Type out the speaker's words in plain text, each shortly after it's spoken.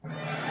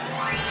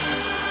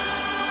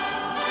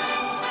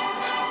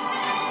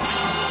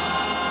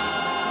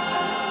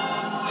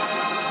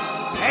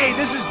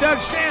This is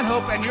Doug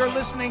Stanhope, and you're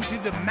listening to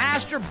the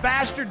Master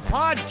Bastard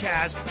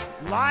Podcast,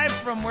 live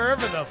from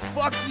wherever the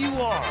fuck you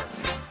are.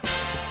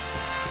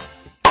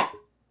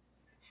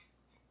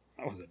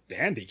 That was a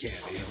dandy candy.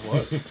 It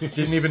was.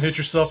 Didn't even hit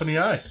yourself in the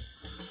eye.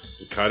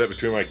 You caught it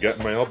between my gut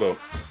and my elbow.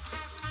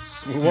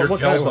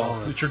 What kind of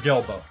bottle? It's your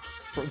gelbo.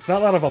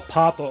 Fell out of a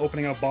pop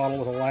opening a bottle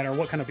with a lighter.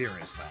 What kind of beer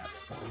is that?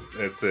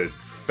 It's a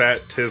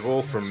Fat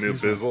Tizzle from New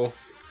Bizzle.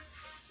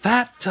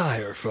 Fat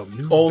Tire from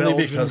New Only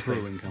Belgian because they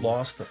Brewing Company.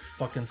 lost the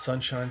fucking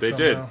sunshine They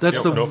somehow. did. That's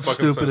Yep, the no fucking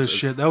stupidest sense.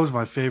 shit. That was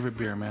my favorite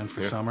beer, man,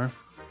 for summer.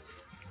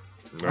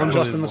 No,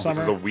 Just in the This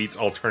summer? is a wheat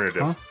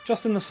alternative. Huh?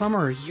 Just in the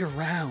summer, year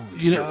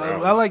round. You know,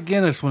 Year-round. I like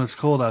Guinness when it's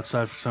cold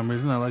outside for some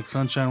reason. I like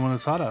sunshine when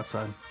it's hot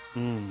outside.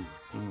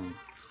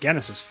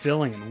 Guinness is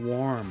filling and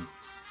warm.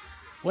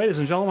 Ladies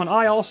and gentlemen,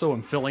 I also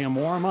am filling and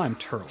warm. I'm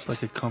Turtle. It's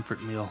like a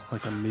comfort meal,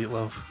 like a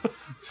meatloaf,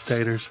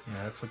 taters,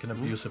 Yeah, it's like an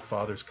abusive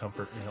father's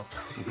comfort meal.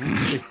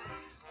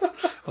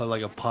 or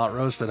like a pot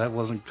roast that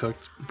wasn't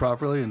cooked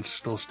properly and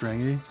still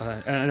stringy.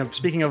 And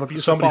speaking of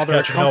abusive Somebody's father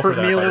catching hell for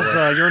comfort that, by the meals,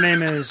 way. your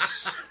name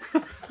is...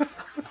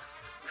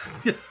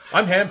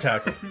 I'm ham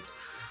tackle.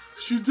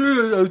 She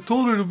did. I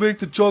told her to make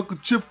the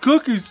chocolate chip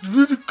cookies.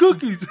 The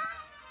cookies.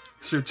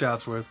 Sir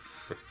Chopsworth.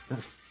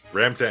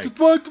 Ram Tank.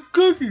 Buy the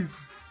cookies.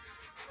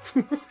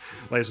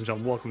 Ladies and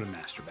gentlemen, welcome to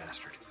Master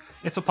Bastard.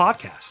 It's a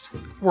podcast.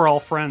 We're all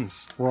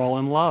friends. We're all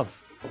in love.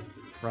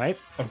 Right?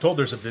 I'm told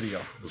there's a video.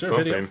 Is there a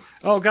video? Something.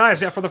 Oh,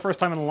 guys, yeah, for the first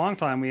time in a long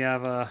time, we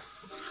have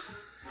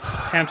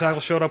Ham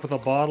Tackle showed up with a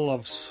bottle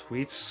of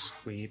sweet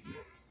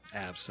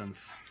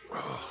absinthe.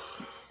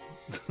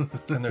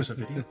 And there's a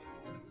video.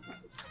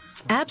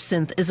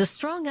 Absinthe is a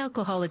strong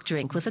alcoholic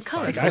drink with a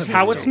color. Guys,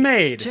 how it's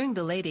made. During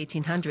the late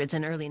 1800s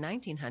and early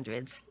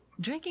 1900s,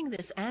 drinking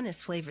this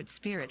anise-flavored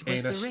spirit was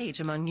Anus. the rage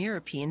among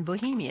European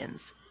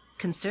bohemians.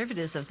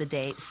 Conservatives of the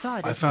day saw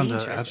it I as found an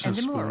dangerous and absinthe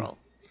spoon immoral.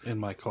 in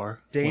my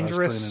car. Dangerous.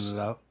 When I was cleaning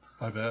it out.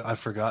 I bet. I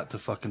forgot to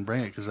fucking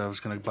bring it because I was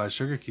going to buy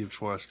sugar cubes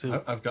for us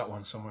too. I've got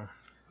one somewhere.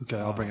 Okay,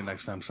 I'll bring it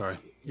next time. Sorry.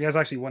 You guys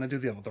actually want to do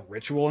the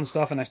ritual and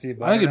stuff and actually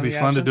I think it'd be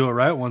fun to do it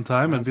right one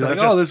time and be like,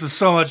 "Oh, this is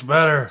so much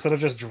better." Instead of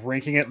just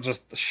drinking it,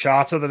 just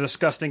shots of the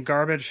disgusting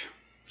garbage.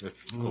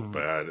 It's so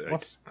bad.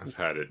 I've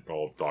had it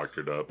all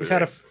doctored up. We've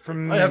had it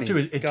from I have to.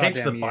 It takes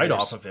the goddamn bite years.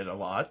 off of it a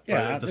lot. But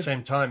Yeah, at the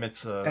same time,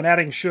 it's And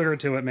adding sugar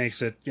to it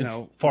makes it,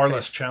 far taste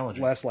less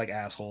challenging. less like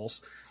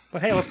assholes.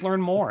 But hey, let's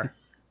learn more.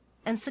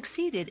 And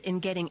succeeded in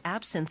getting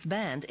absinthe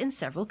banned in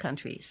several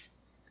countries.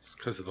 It's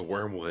because of the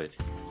wormwood.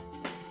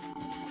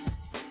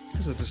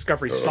 This is a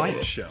Discovery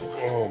Science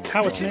show.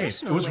 How it's made.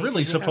 It was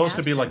really supposed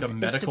to be like a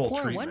medical is to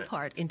pour treatment. one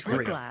part into There a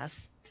we go.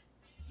 glass.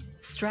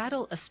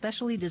 Straddle a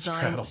specially designed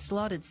Straddle.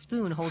 slotted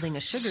spoon holding a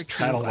sugar cube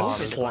Straddle over that the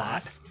slot.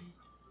 glass.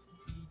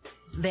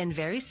 Then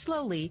very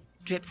slowly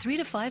drip 3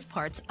 to 5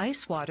 parts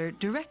ice water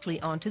directly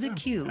onto the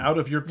cube. Out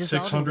of your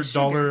dissolving the $600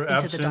 sugar into the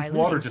absinthe diluting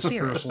water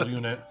spirit. dispersal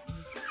unit.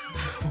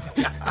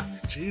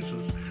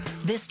 Jesus.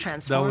 This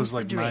transforms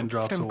like the 9 drink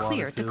drops from of water,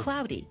 clear to too.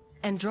 cloudy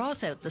and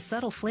draws out the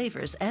subtle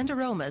flavors and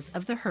aromas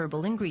of the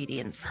herbal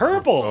ingredients.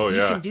 Herbal. Oh, You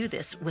yeah. can do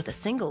this with a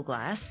single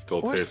glass Still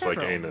or tastes like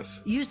several,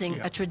 anus. using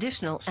a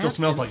traditional Still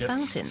smells absinthe like it.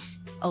 fountain,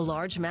 a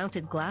large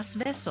mounted glass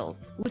vessel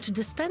which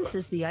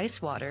dispenses the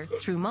ice water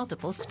through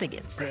multiple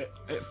spigots.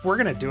 If we're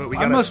gonna do it, we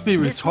I gotta. must be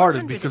This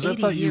retarded because I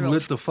thought you 180-year-old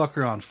lit the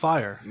fucker on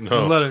fire. No.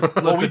 And let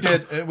it. Let we the,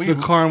 did.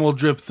 the caramel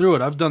drip through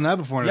it. I've done that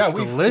before, and Yeah, it's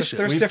we've- delicious.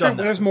 There's We've different. done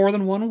that. There's more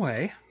than one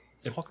way.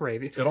 It's all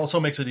gravy. It also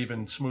makes it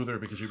even smoother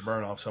because you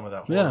burn off some of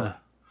that. Yeah. horror.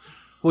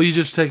 Well, you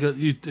just take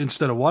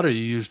instead of water,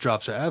 you use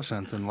drops of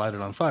absinthe and light it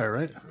on fire,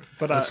 right?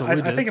 But That's what I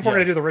we did. think if we're Yeah.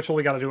 gonna do the ritual,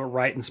 we got to do it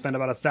right and spend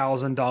about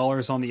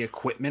 $1,000 on the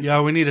equipment.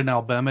 Yeah, we need an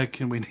albemic,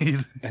 and we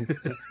need,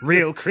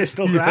 Real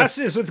crystal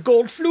glasses with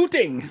gold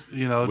fluting.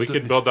 We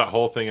could build that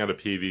whole thing out of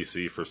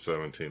PVC for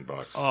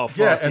 $17. Oh, fuck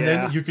Yeah, and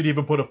then you could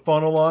even put a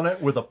funnel on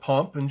it with a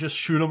pump and just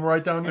shoot them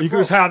right down your you can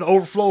throat. just have the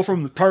overflow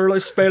from the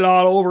turlet spill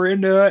all over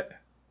into it.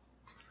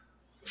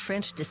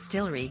 French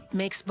distillery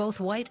makes both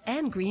white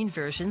and green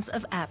versions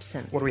of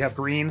absinthe. What do we have?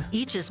 Green.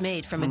 Each is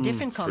made from a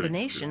different pretty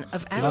combination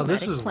of Now,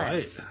 this aromatic is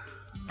plants. white.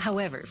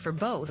 However, for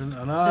both, And the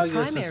I guess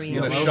it's primary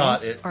yellow. In a ingredients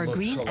shot, it are looks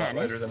green a lot lighter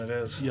anise than it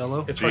is.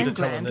 Yellow? It's hard to and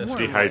tell in grand this.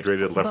 wormwood.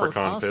 Dehydrated Both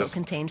leprechaun also piss.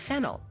 contain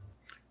fennel.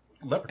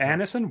 Leprechaun.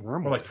 Anise and More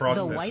wormwood. like frog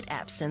The piss. white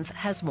absinthe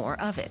has more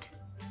of it.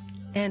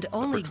 And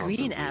only Leprechauns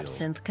green are real.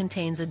 absinthe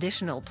contains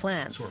additional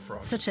plants, So are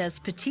frogs. such as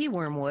petit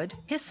wormwood,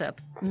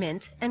 hyssop,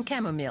 mint, and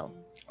chamomile.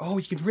 Oh,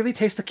 you can really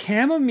taste the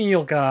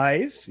chamomile,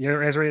 guys. You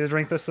guys ready to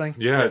drink this thing?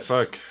 Yeah, it's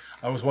like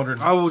I was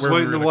wondering. I was where we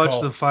waiting were to gonna watch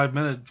call. the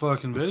 5-minute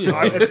fucking video.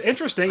 It's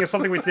interesting. It's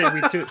something we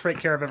take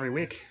care of every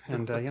week,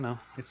 and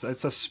it's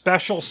a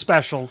special.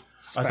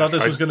 I thought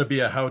this was going to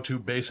be a how-to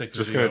basic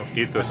just video. gonna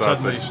eat the And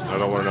suddenly- sausage. I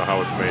don't want to know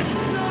how it's made.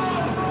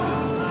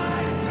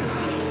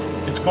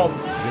 It's called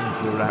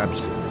Drink your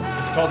absinthe.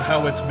 It's called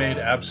How It's Made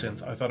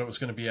Absinthe. I thought it was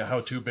going to be a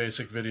how-to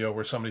basic video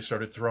where somebody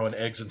started throwing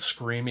eggs and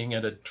screaming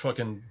at a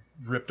fucking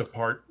ripped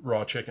apart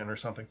raw chicken or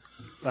something.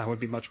 That would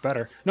be much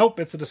better. Nope,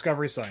 it's a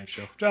Discovery Science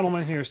show.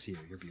 Gentlemen, here's to you.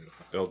 You're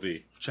beautiful.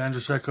 LD.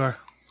 Chandrasekhar.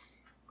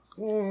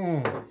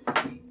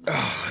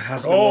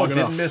 Oh,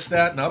 didn't miss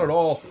that. Not at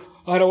all.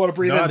 I don't want to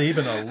breathe Not in.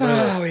 even a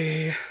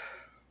little.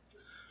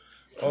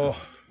 Oh,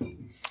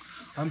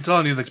 I'm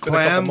telling you, the been a couple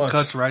clam months.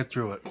 cuts right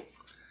through it.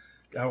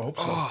 I hope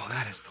so. Oh,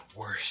 that is the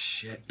worst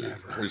shit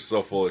ever. You're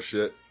so full of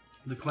shit.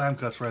 The clam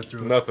cuts right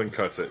through it. Nothing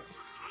cuts it.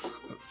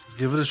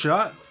 Give it a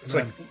shot. It's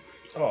like,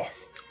 oh.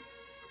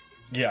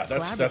 Yeah, that's all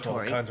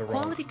Laboratory, kinds of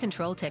wrong. quality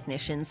control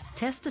technicians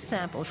test a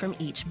sample from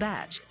each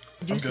batch.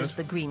 Produces good.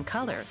 the green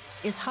color,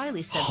 is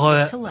highly sensitive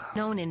Hot. to light,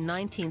 known in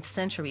 19th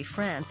century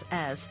France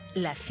as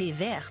la fée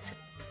verte.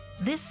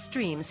 This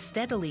streams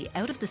steadily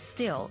out of the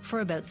still for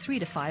about 3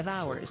 to 5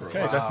 hours.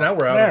 Okay, now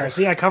we're out There, of it.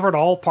 see, I covered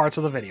all parts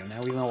of the video.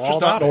 Now we know all Just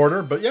about not in it.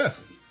 order, but yeah.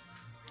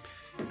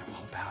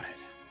 All about it.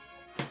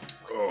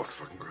 Oh, it's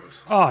fucking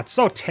gross. Oh, it's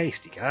so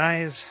tasty,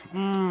 guys.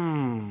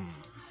 Mmm.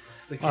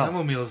 The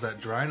chamomile is that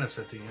dryness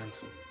at the end.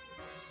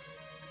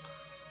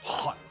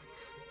 Hot.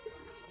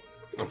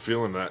 I'm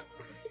feeling that.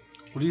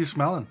 What are you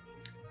smelling?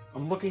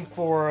 I'm looking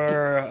for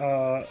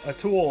a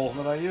tool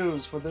that I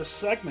use for this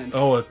segment.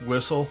 Oh, a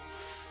whistle.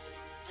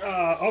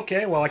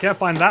 Okay, well, I can't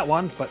find that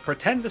one, but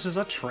pretend this is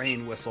a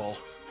train whistle.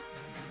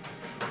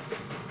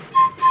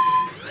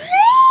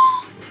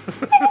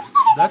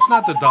 That's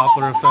not the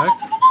Doppler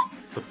effect.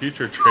 It's a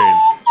future train.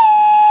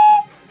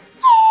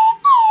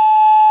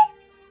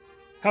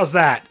 How's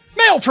that?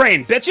 Mail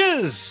train,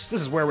 bitches!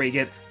 This is where we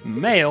get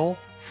mail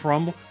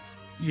from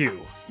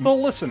you, the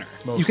listener.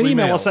 You Mostly can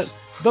email males. us at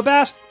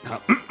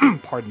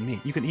pardon me.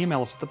 You can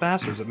email us at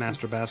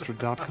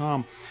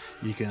thebastards@masterbastard.com.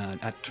 You can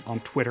on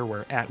Twitter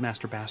we're at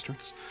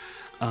masterbastards.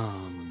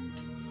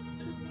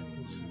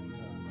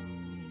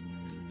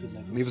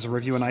 Leave us a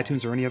review on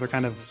iTunes or any other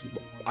kind of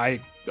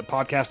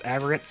podcast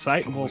aggregate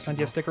site, and we'll send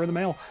you a sticker in the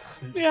mail.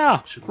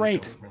 Yeah,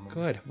 great,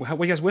 good. What are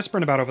you guys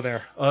whispering about over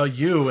there?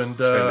 You and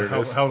how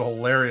Tenderness.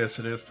 hilarious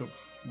it is to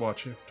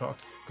watch you talk.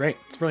 Great,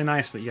 it's really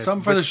nice that you guys.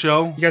 Something for the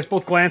show. You guys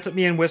both glance at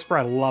me and whisper.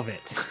 I love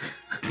it.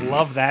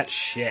 Love that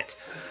shit.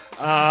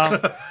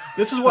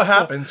 This is what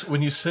happens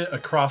when you sit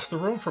across the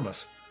room from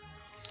us.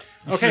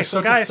 Okay, You're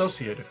so guys,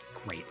 dissociated.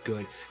 great,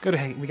 good.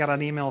 Hey, we got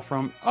an email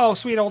from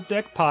sweet old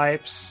Dick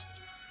Pipes.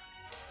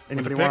 With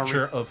a Anybody want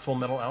picture of Full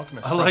Metal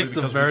Alchemist. I probably like the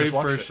because we very just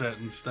watched first it.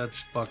 sentence. That's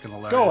fucking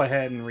hilarious. Go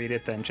ahead and read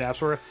it then,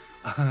 Chapsworth.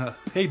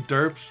 Hey,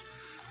 derps.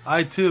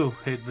 I, too,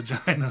 hate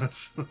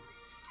vaginas.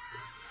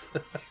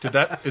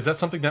 Is that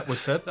something that was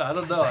said? I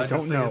don't know. I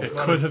don't know. It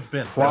could have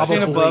been. Probably.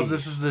 Seen above,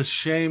 this is the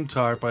shame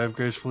tarp I have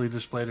gracefully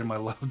displayed in my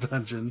love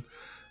dungeon,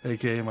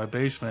 aka my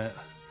basement.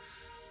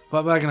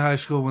 But back in high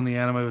school when the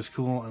anime was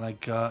cool and I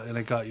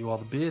got you all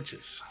the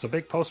bitches. It's a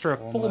big poster of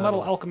Full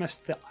Metal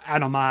Alchemist, the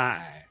anime.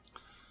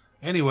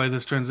 Anyway,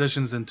 this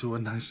transitions into a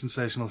nice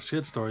sensational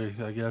shit story,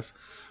 I guess.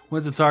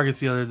 Went to Target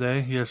the other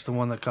day. Yes, the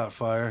one that caught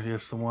fire.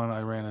 Yes, the one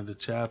I ran into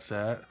chaps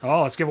at.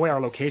 Oh, let's give away our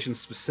location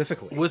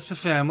specifically. With the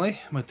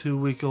family, my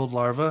 2-week-old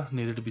larva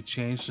needed to be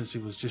changed since he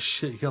was just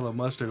shit yellow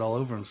mustard all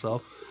over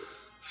himself.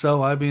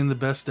 So I, being the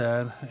best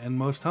dad and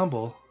most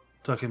humble,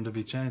 took him to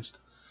be changed.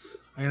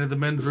 I entered the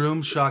men's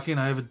room. Shocking,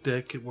 I have a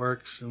dick. It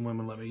works, and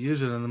women let me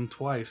use it in them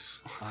twice.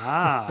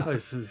 Ah,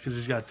 Because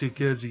he's got 2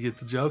 kids, you get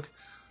the joke.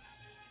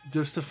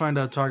 Just to find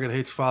out Target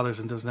hates fathers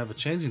and doesn't have a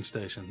changing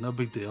station. No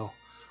big deal.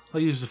 I'll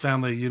use the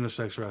family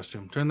unisex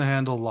restroom. Turn the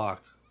handle,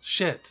 locked.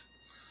 Shit.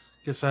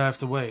 Guess I have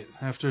to wait.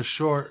 After a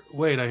short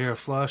wait, I hear a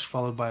flush,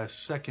 followed by a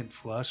second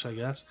flush, I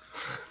guess.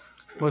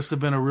 Must have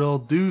been a real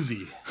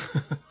doozy.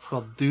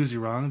 Spelled doozy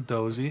wrong,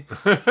 dozy.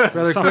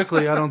 Rather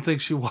quickly, I don't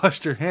think she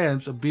washed her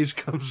hands. A beast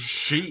comes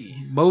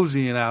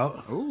moseying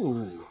out.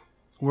 ooh.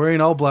 Wearing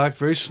all black,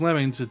 very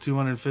slimming to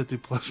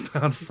 250-plus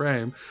pound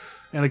frame,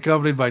 and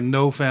accompanied by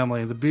no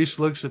family. The beast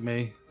looks at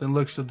me, then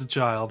looks at the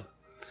child.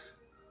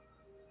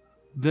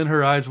 Then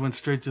her eyes went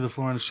straight to the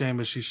floor in shame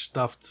as she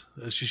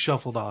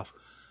shuffled off.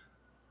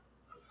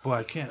 Boy,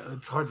 I can't.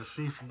 It's hard to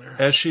see from there.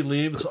 As she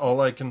leaves,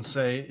 all I can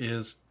say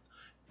is,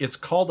 it's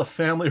called a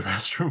family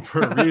restroom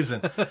for a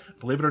reason.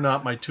 Believe it or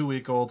not, my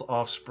 2-week-old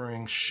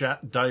offspring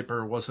shat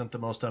diaper wasn't the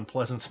most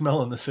unpleasant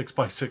smell in the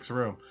 6x6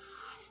 room.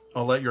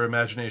 I'll let your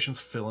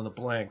imaginations fill in the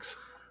blanks.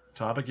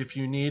 Topic if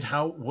you need.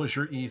 How was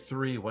your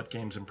E3? What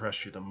games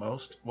impressed you the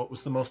most? What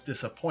was the most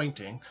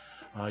disappointing?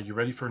 You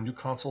ready for a new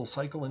console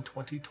cycle in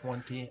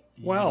 2020?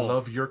 Well,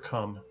 love your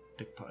cum,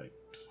 Dick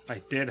Pipes.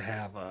 I did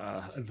have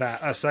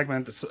a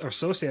segment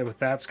associated with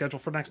that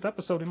scheduled for next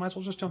episode. We might as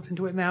well just jump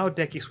into it now.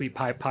 Dicky Sweet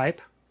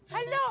Pipe.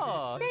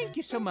 Hello! Thank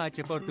you so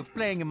much for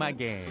playing my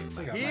game.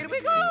 Here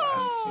we go!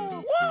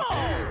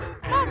 Whoa!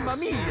 Mamma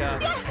mia!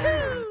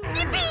 Yahoo!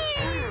 Yippee!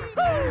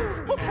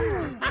 Hoo!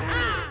 Woohoo!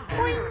 Ha-ha!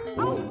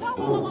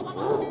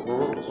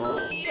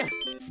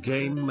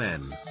 Game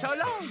men. So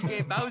long,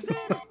 Game Bowser!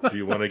 Do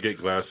you want to get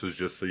glasses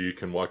just so you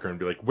can walk around and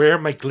be like, where are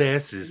my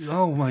glasses?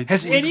 Oh my!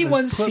 Has where did I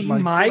anyone put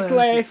seen my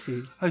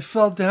glasses? I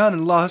fell down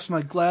and lost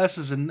my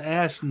glasses and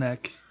ass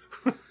neck.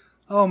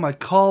 Oh, my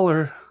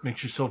collar.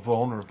 Makes you so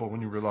vulnerable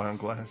when you rely on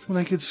glasses. When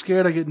I get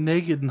scared, I get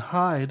naked and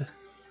hide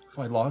If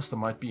I lost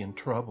them, I'd be in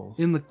trouble.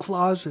 in the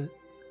closet.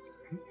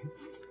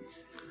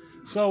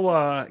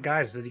 So,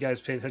 guys, did you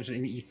guys pay attention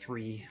in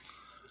E3?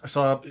 I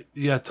saw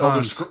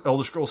tons.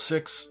 Elder Scrolls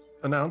 6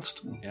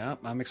 announced. Yeah,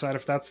 I'm excited.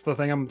 If that's the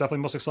thing I'm definitely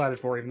most excited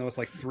for, even though it's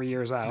like 3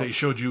 years out. They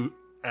showed you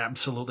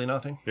absolutely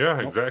nothing. Yeah,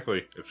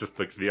 exactly. It's just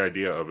like the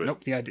idea of it.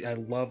 Nope, the idea. I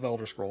love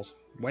Elder Scrolls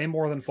way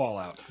more than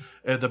Fallout.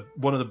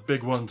 One of the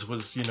big ones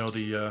was,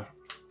 the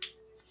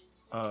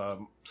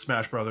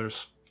Smash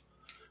Brothers,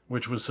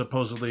 which was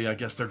supposedly, I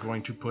guess they're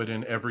going to put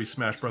in every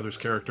Smash Brothers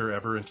character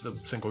ever into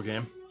the single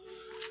game.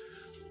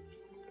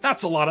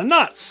 That's a lot of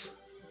nuts.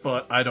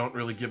 But I don't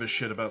really give a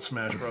shit about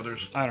Smash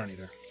Brothers. I don't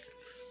either.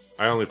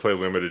 I only play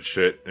limited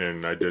shit,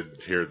 and I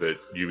did hear that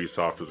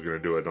Ubisoft was going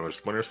to do another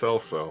Splinter Cell,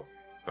 so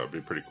that would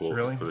be pretty cool.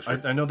 Really? For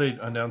the I know they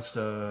announced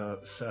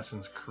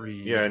Assassin's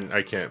Creed. Yeah, and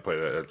I can't play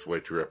that. That's way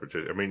too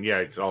repetitive. I mean, yeah,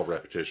 it's all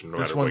repetition no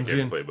This matter what one's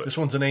in gameplay, but this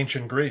one's in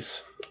ancient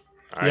Greece.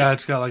 Yeah,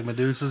 it's got like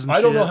Medusas and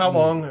I don't shit. know how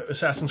long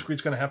Assassin's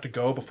Creed's going to have to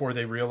go before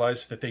they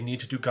realize that they need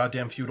to do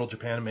goddamn feudal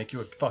Japan and make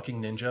you a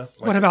fucking ninja.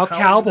 Like, What about how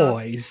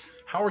cowboys?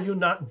 How are you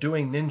not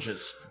doing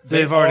ninjas?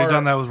 They've already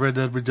done that with Red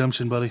Dead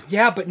Redemption, buddy.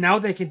 Yeah, but now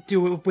they can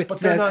do it with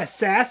they're the not-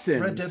 assassins.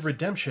 Red Dead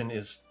Redemption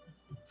is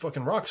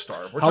fucking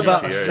Rockstar. We're How talking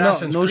about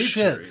Assassin's no Creed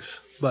shit?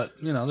 series. But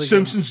they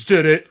Simpsons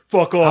did it.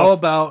 Fuck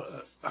off.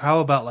 How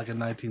about like a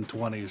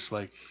 1920s,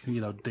 like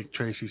Dick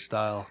Tracy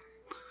style?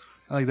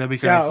 I think that'd be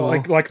kind Yeah,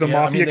 of cool. like the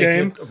Mafia they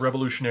game. did a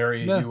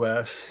revolutionary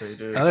U.S. They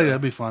did. I think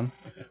that'd be fun.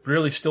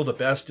 Really, still the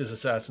best is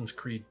Assassin's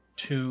Creed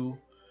 2,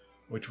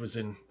 which was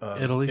in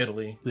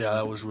Italy. Yeah,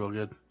 that was real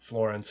good.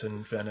 Florence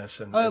and Venice.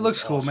 And It looks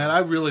was cool, awesome. man. I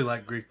really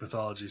like Greek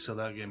mythology, so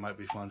that game might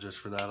be fun just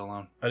for that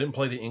alone. I didn't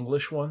play the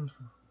English one,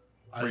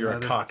 where you're a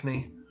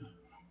Cockney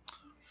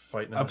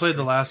fighting. I played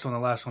the last one.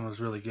 The last one was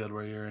really good,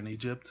 where you're in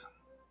Egypt.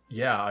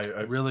 Yeah, I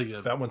Really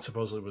good. That one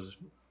supposedly was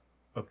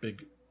a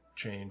big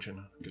change and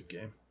a good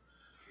game.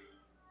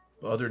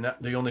 Other than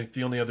that, the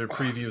only other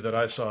preview that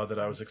I saw that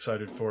I was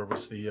excited for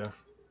was the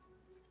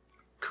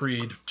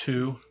Creed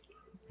 2.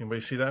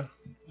 Anybody see that?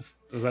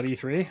 Was that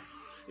E3?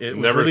 It was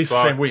Never released the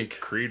saw same week.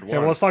 Creed 1. Okay,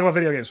 well, let's talk about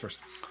video games first.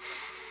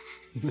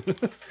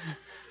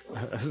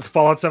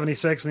 Fallout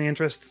 76 in the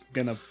interest?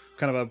 Kind of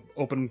a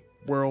open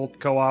world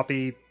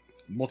co-op-y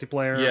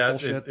multiplayer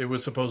bullshit. It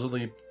was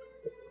supposedly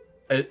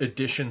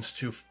additions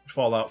to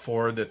Fallout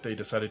 4 that they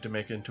decided to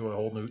make into a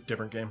whole new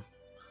different game.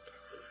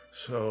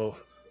 So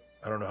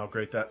I don't know how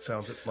great that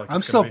sounds.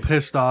 I'm still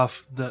pissed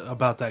off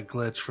about that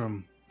glitch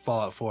from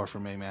Fallout 4 for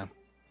me, man.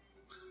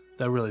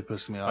 That really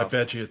pissed me off. I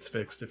bet you it's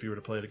fixed if you were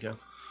to play it again.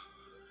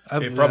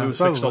 It probably was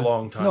fixed a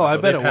long time No, I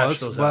ago. bet They it patched was,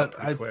 those out but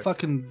pretty I quick.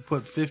 fucking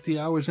put 50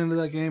 hours into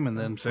that game and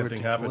then Same for it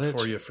thing to happened glitch.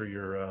 for you for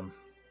your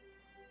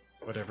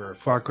whatever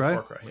Far Cry?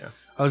 Far Cry, yeah.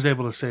 I was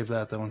able to save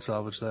that though and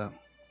salvage that.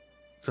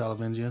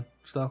 Salavingian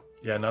style.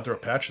 Yeah, not through a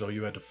patch though.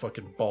 You had to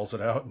fucking balls it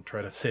out and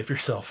try to save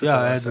yourself. at Yeah,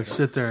 the I had last to second.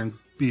 sit there and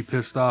be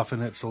pissed off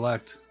and hit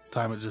select,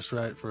 time it just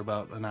right for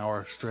about an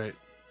hour straight.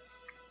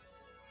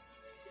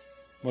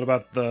 What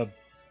about the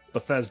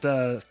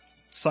Bethesda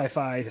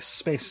sci-fi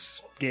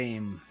space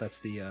game? That's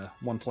the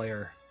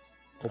one-player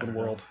open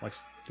world, like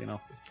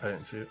I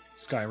didn't see it.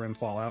 Skyrim,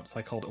 Fallout. It's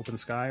like called Open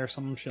Sky or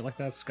some shit like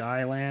that.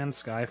 Skyland,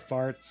 Sky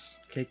Farts,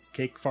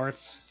 Cake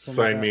Farts.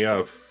 Sign me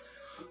up.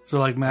 So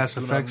like Mass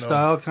Effect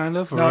style, kind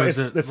of, or No, is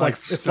it's it like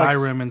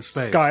Skyrim in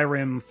space?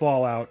 Skyrim,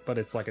 Fallout, but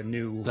it's like a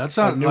new. That's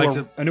not a new,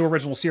 like a new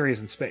original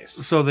series in space.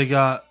 So they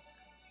got,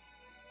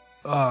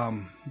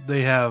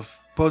 they have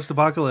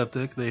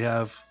post-apocalyptic, they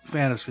have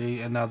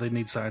fantasy, and now they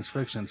need science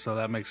fiction. So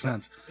that makes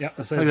sense. Yeah,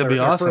 this think is that'd be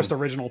their awesome. first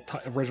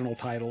original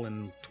title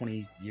in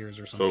 20 years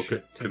or some So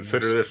shit. 10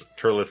 consider years. this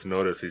Turles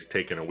notice he's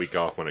taking a week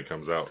off when it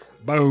comes out.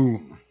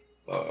 Boom.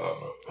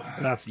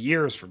 That's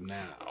years from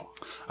now.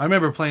 I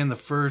remember playing the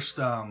first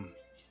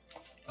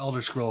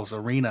Elder Scrolls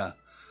Arena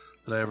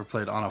that I ever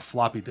played on a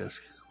floppy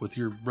disk with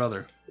your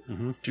brother.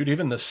 Dude,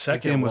 even the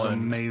second game was one,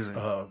 amazing.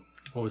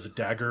 What was it,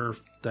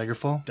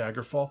 Daggerfall?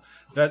 Daggerfall?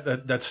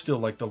 That's still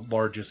like the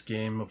largest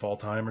game of all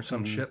time or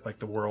some shit. Like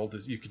the world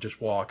is, you could just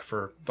walk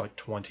for like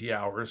 20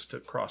 hours to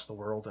cross the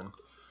world and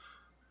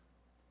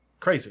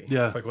crazy.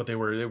 Yeah. Like what they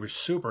were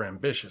super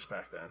ambitious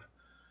back then.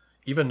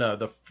 Even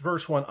the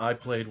first one I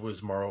played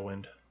was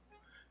Morrowind.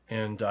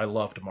 And I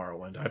loved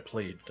Morrowind. I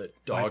played the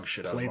dog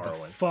shit out of Played the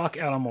Morrowind. fuck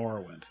out of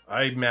Morrowind.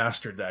 I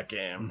mastered that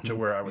game to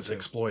where I was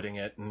exploiting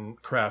it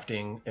and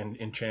crafting and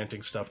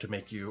enchanting stuff to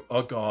make you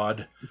a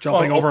god.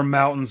 Jumping Oh, over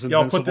mountains,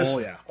 Yeah,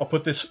 invincible. I'll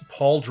put this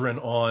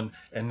pauldron on,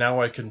 and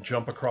now I can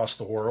jump across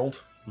the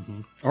world.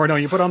 Or no,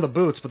 you put on the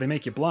boots, but they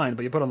make you blind.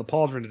 But you put on the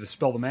pauldron to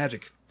dispel the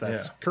magic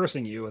that's Yeah.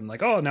 cursing you, and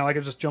like, oh, now I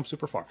can just jump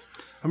super far.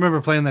 I remember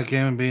playing that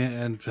game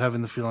and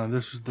having the feeling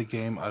this is the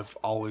game I've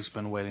always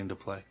been waiting to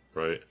play.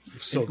 Right.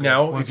 So good.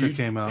 Now, Once it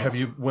came out.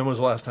 when was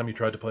the last time you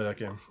tried to play that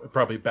game?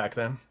 Probably back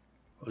then.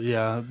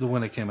 Yeah,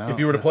 when it came out. If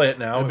you were to play it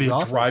now, That'd it be would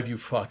awful. drive you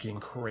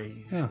fucking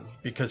crazy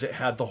because it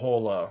had the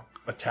whole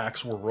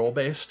attacks were roll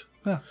based.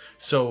 Yeah.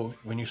 So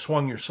when you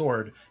swung your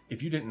sword,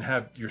 if you didn't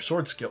have your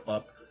sword skill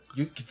up,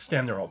 you could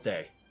stand there all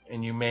day,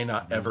 and you may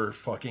not ever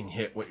fucking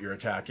hit what you're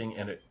attacking,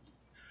 and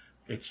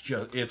it's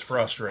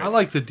frustrating. I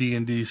like the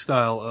D&D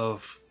style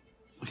of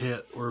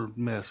hit or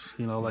miss,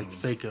 like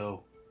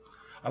Thaco.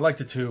 I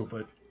liked it too,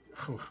 but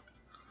whew,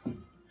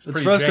 It's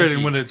pretty frustrating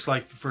janky. when it's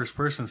like first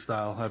person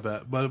style, I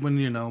bet. But when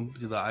the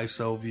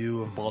ISO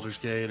view of Baldur's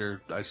Gate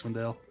or Icewind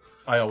Dale.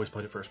 I always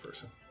played it first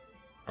person.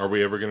 Are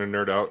we ever going to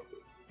nerd out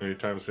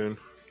anytime soon?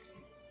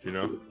 Do you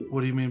know?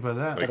 What do you mean by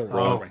that? Like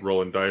Oh.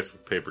 rolling dice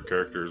with paper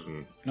characters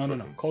and No.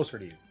 Closer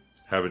to you.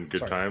 having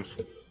good times?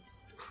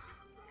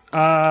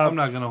 I'm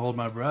not going to hold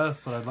my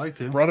breath, but I'd like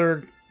to.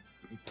 Brother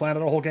planned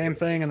a whole game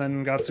thing and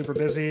then got super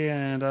busy,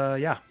 and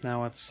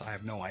now I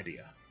have no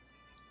idea.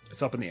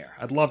 It's up in the air.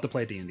 I'd love to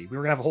play D&D. We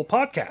were gonna have a whole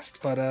podcast,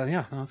 but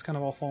it's kind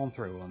of all fallen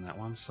through on that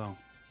one. So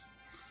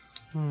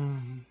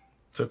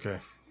It's okay.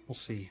 we'll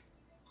see.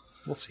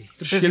 He's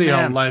a busy Shitty how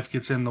man. life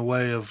gets in the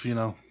way of,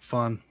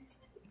 fun.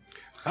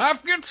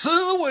 Life gets in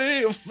the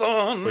way of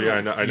fun. But yeah,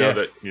 I know Yeah.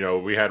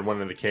 that we had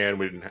one in the can.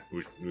 We didn't.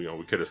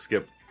 We could have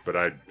skipped, but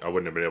I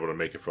wouldn't have been able to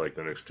make it for like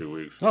the next 2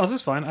 weeks. No, this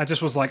is fine. I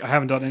just was like, I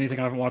haven't done anything.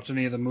 I haven't watched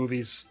any of the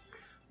movies.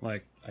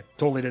 Like, I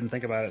totally didn't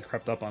think about it. It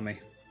crept up on me.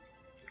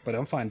 But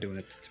I'm fine doing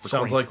it. It's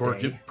Sounds like we're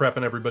today.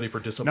 prepping everybody for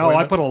disappointment. No,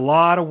 I put a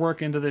lot of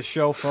work into this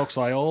show, folks.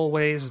 I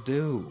always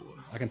do.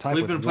 I can type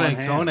We've with been one playing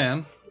hand.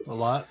 Conan a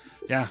lot.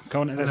 Yeah,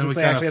 Conan. And This then is we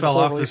they kind actually of had the fell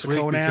full off release this of week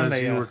Conan. because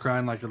They, you were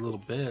crying like a little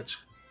bitch.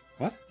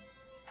 What?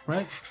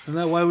 Right? Isn't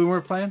that why we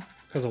weren't playing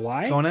Because of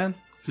why? Conan?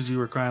 Because you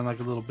were crying like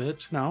a little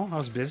bitch? No, I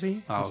was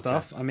busy and okay.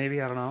 stuff.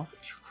 Maybe I don't know.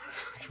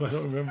 I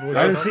don't remember what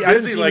I didn't see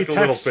any like a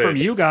little texts from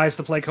bitch. you guys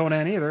to play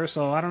Conan either.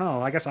 So I don't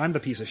know. I guess I'm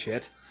the piece of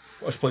shit.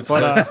 I just played.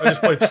 I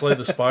just played Slay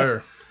the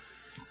Spire.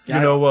 Yeah,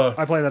 You know,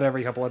 I play that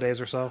every couple of days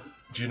or so.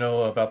 do you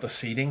know about the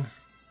seeding?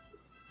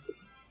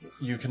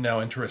 You can now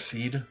enter a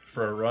seed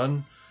for a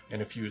run,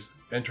 and if you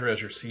enter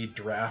as your seed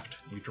draft,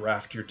 you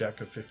draft your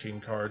deck of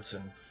 15 cards,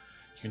 and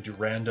you can do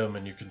random,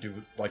 and you can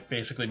do like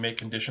basically make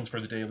conditions for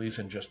the dailies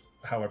and just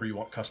however you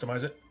want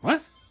customize it.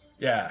 What?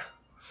 Yeah.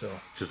 So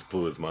Just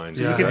blew his mind.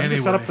 Yeah. You can Anyway.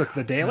 set up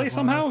the daily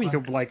somehow. You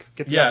could like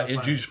get the, yeah,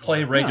 you just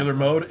play regular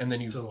mode, and then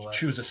you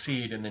choose a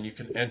seed, and then you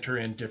can enter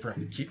in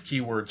different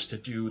keywords to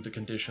do the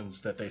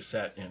conditions that they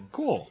set in.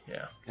 cool.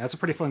 Yeah. That's a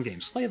pretty fun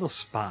game. Slay the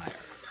Spire.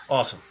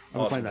 Awesome. I've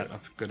been playing that a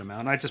good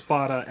amount. I just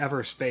bought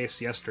Everspace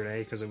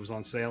yesterday because it was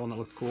on sale and it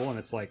looked cool. And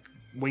it's like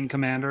Wing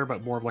Commander,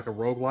 but more of like a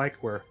roguelike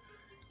where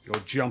you go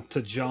jump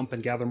to jump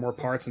and gather more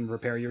parts and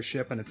repair your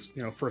ship. And it's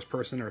first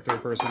person or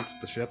third person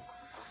the ship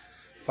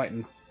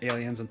fighting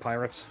aliens and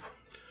pirates.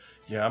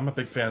 Yeah, I'm a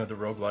big fan of the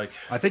roguelike.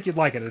 I think you'd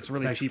like it. It's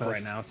really Thanks, cheap bud.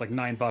 right now. It's like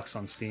 $9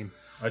 on Steam.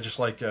 I just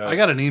like. I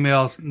got an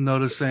email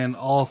notice saying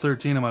all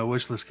 13 of my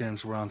wishlist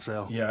games were on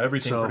sale. Yeah,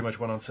 everything So, pretty much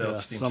went on sale. yeah,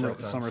 at Steam Summer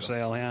sale time, so.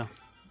 sale, yeah.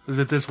 Is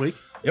it this week?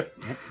 Yep,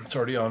 it's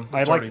already on.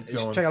 I It's like. already You should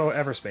going. check out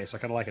Everspace. I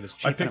kind of like it. It's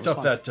cheap. I picked and up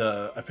it was fun.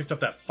 that. I picked up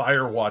that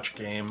Firewatch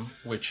game,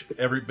 which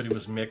everybody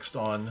was mixed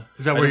on.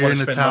 Is that I where didn't you're want to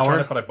in the spend much on tower?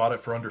 it, but I bought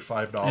it for under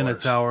 $5. In a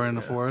tower in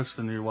the forest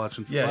and you're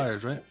watching Yeah,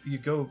 fires, right? You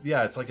go.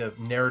 Yeah, it's like a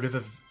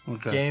narrative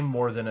Okay. game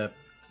more than a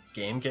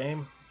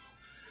game.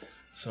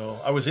 So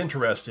I was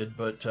interested,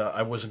 but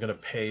I wasn't going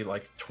to pay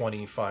like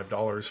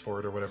 $25 for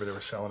it or whatever they were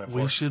selling it for.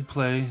 We should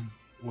play,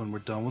 when we're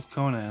done with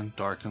Conan,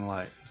 Dark and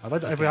Light. I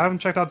haven't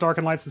checked out Dark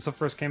and Light since it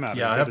first came out.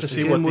 Yeah, I It'd have be to good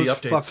see The what game the was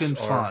updates fucking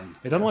are. fun.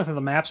 It doesn't look like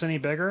the map's any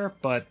bigger,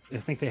 but I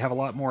think they have a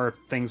lot more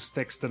things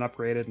fixed and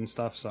upgraded and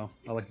stuff, so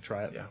I like to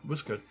try it. Yeah, it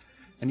was good.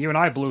 And you and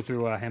I blew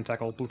through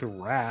blew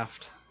through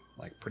Raft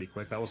like pretty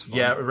quick. That was fun.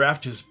 Yeah,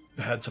 Raft has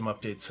had some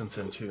updates since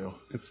then too.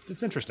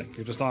 It's interesting.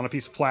 You're just on a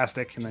piece of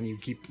plastic, and then you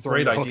keep throwing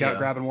Great the hook idea. out,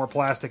 grabbing more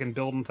plastic, and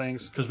building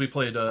things. Because we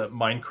played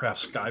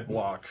Minecraft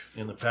Skyblock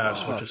in the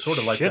past, which is sort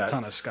of like shit that,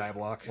 ton of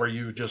Skyblock. where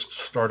you just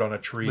start on a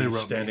tree They wrote me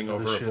standing into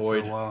over this a shit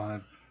void, for a while,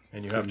 and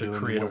and you have to couldn't do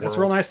it create a anymore. world. It's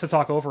real nice to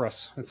talk over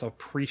us. It's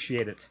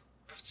appreciate it.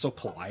 It's so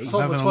polite. So-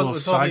 I'm having it's a what- little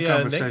it's all side the,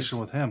 conversation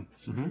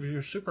natives. with him.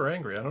 You're super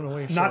angry. I don't know why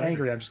you're so Not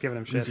angry. I'm just giving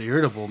him He's shit.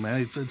 irritable,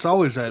 man. It's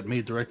always at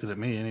me, directed at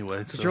me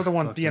anyway. But you're the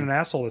one being an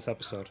asshole this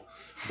episode.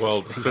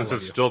 Well, since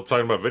it's still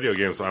talking about video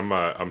games,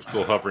 I'm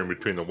still hovering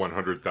between the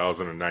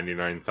 100,000 and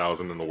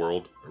 99,000 in the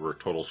world for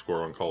total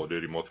score on Call of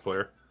Duty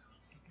multiplayer.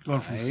 Going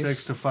from Nice.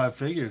 6 to 5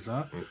 figures,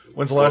 huh?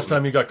 When's the last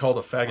time you got called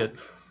a faggot?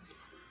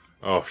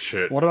 Oh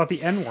shit! What about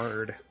the N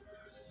word?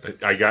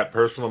 I got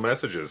personal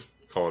messages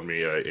calling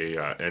me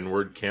a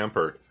N-word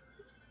camper,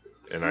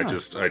 and I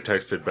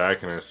texted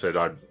back and I said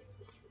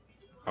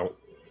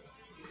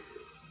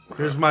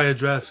Here's my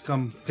address.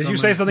 Come. Did come you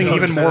say and- something come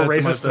even say more that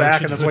to my racist back,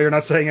 face. and that's why you're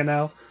not saying it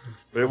now?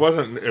 it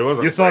wasn't.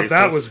 You thought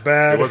that racist. was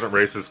bad. It wasn't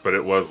racist, but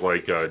it was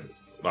like I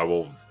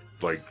will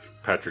like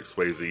Patrick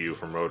Swayze you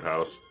from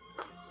Roadhouse,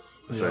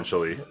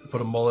 essentially.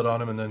 Put a mullet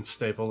on him and then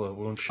staple a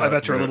wound shot. I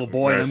bet you're a little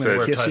boy and I'm I going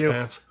to said- kiss tight you.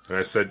 pants. And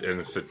I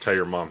said, tell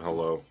your mom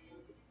hello.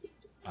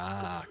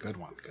 Ah, good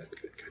one. Good.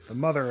 The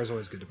mother is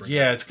always good to bring.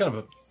 Yeah, it's kind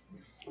of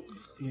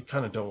you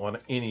kind of don't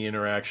want any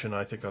interaction,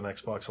 I think, on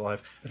Xbox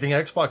Live. I think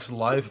Xbox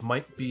Live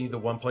might be the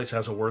one place that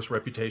has a worse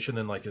reputation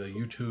than like the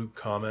YouTube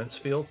comments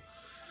field.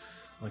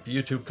 Like the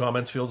YouTube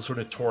comments field is sort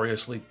of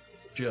notoriously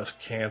just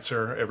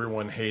cancer,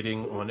 everyone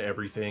hating on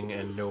everything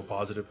and no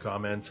positive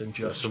comments and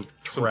just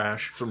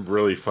trash. Some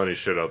really funny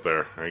shit out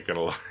there. I ain't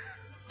gonna lie.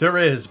 There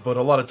is, but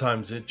a lot of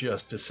times it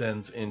just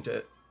descends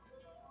into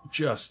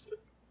just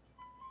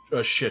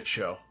a shit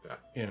show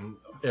in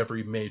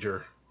every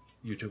major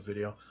YouTube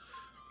video.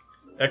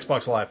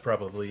 Xbox Live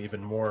probably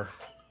even more.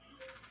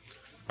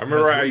 I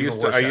remember I even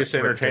used to worse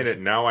entertain it.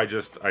 reputation. Now I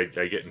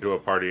get into a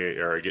party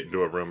or I get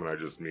into a room and I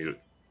just mute it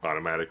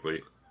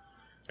automatically.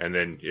 And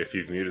then if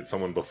you've muted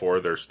someone before,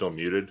 they're still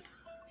muted.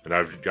 And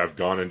I've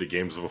gone into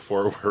games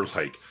before where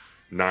like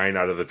 9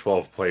 out of the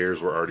 12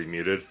 players were already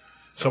muted.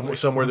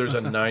 Somewhere there's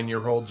a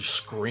 9-year-old just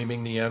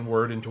screaming the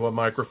N-word into a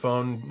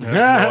microphone. Has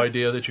no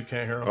idea that you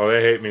can't hear him. Oh,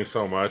 they hate me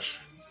so much.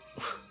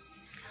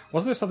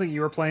 Wasn't there something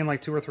you were playing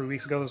like 2 or 3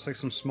 weeks ago? There's like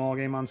some small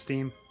game on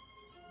Steam.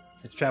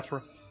 It's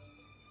Chapsworth.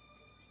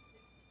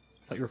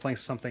 I thought you were playing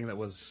something that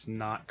was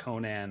not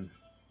Conan.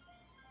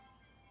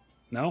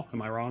 No?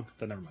 Am I wrong?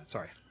 Then never mind.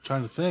 Sorry.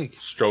 Trying to think.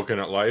 Stroking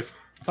at life.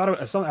 I thought it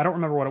was something. I don't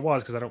remember what it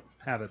was because I don't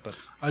have it. But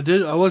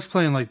I was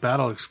playing like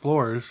Battle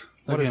Explorers.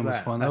 That what is game was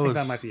that? fun. I think was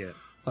that might be it.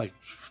 like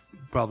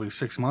probably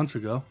 6 months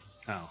ago.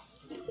 Oh.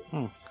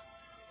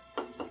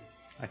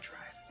 I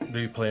tried. Do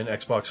you play an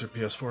Xbox or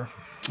PS4?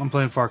 I'm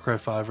playing Far Cry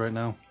 5 right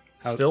now.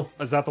 Still?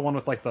 Is that the one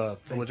with like the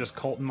religious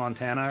cult in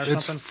Montana or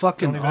It's something?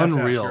 fucking Don't even have to ask,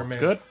 unreal. you're amazing.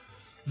 Good.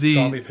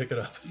 Saw me The pick it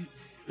up.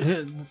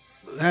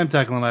 Ham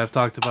Tackle and I have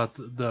talked about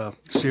the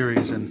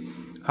series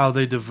and how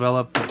they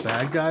develop the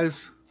bad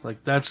guys.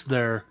 Like that's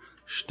their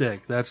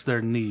shtick. That's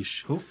their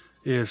niche. Who?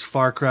 Is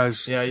Far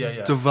Cry's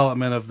Yeah.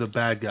 development of the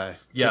bad guy.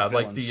 Yeah, The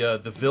like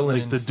villains. the villain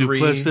Like in the 3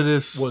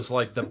 duplicitous- was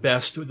like the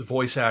best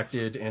voice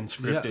acted and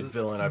scripted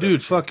villain I've ever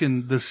Dude, seen.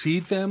 fucking the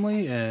Seed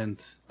family and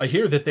I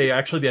hear that they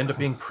actually end up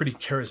being pretty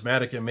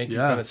charismatic and make you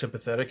Yeah. kind of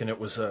sympathetic, and it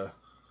was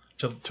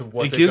to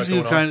what it they gives got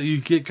you going on.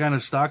 you get kind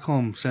of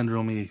Stockholm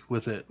syndrome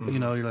with it. Mm-hmm. You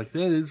know, you're like,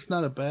 hey, it's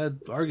not a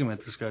bad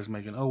argument this guy's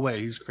making. Oh wait,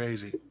 he's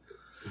crazy.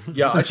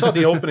 Yeah, I saw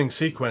the opening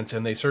sequence,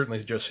 and they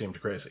certainly just seemed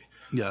crazy.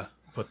 Yeah.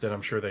 But then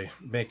I'm sure they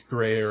make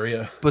gray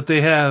area. But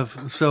they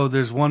have, so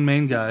there's one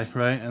main guy,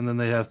 right? And then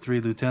they have 3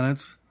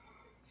 lieutenants.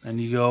 And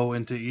you go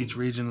into each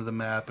region of the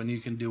map and you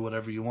can do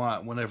whatever you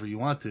want, whenever you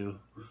want to,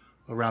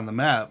 around the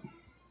map.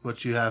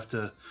 But you have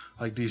to,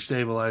 like,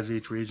 destabilize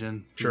each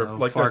region. you Sure, know,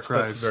 like Far that's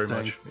Cry's very thing.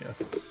 much. Yeah.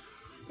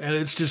 And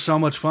it's just so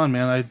much fun,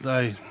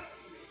 man.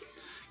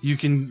 You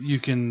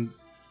can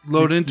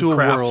load into You a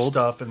craft world.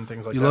 stuff and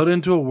things like You that. load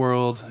into a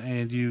world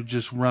and you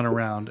just run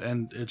around,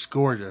 and it's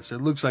gorgeous. It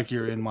looks like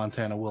you're in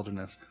Montana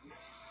wilderness.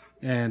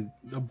 And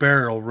a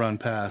bear will run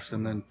past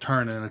and then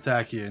turn and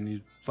attack you, and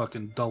you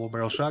fucking double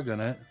barrel shotgun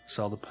it,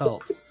 sell the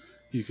pelt.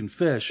 You can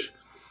fish.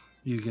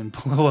 You can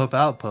blow up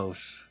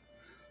outposts.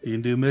 You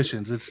can do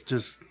missions. It's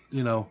just,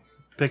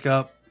 pick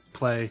up,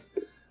 play,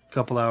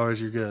 couple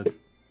hours, you're good.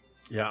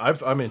 Yeah,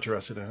 I'm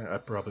interested in it. I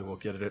probably will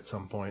get it at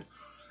some point.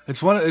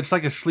 It's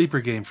like a sleeper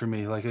game for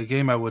me, like a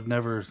game I would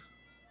never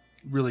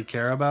really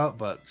care about,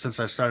 but since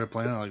I started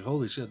playing it, I'm like,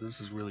 holy shit,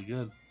 this is really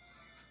good.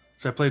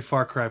 So I played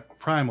Far Cry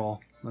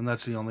Primal, and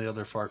that's the only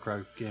other Far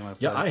Cry game I've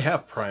played. Yeah, I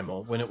have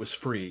Primal. When it was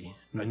free,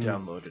 I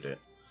downloaded it.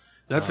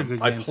 That's a good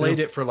game, I played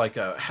too. it for like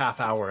a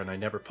half hour, and I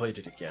never played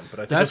it again. But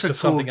I think That's it's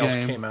a cool something else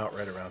game. came out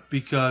right around.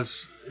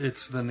 Because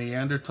it's the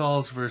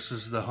Neanderthals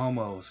versus the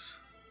homos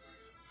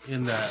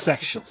in that.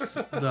 Sections.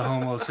 The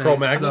homos.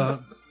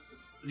 Cro-Magnon?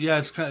 Yeah,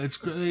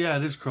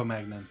 it is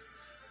Cro-Magnon.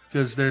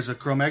 Because there's a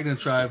Cro-Magnon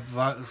tribe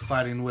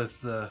fighting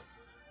with the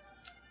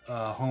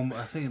Homo.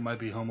 I think it might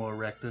be Homo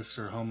erectus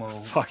or Homo.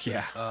 Fuck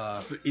yeah.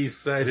 It's the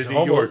east side of New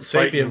Homo York. sapien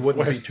fighting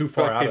wouldn't be West too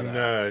far out of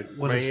fucking,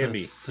 What is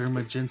Miami. that?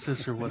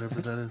 Thermogenesis or whatever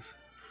that is.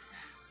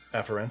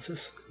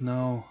 Afarensis?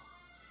 No.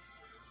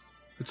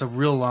 It's a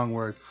real long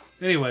word.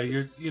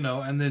 Anyway,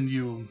 and then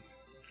you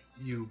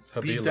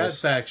beat that Habilis.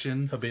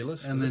 faction,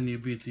 Habilis, and is then you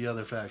beat the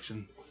other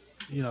faction.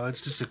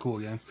 It's just a cool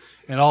game,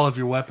 and all of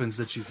your weapons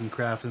that you can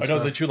craft. And I know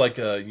stuff.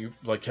 that you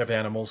have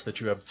animals that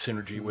you have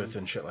synergy with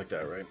and shit like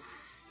that, right?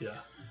 Yeah,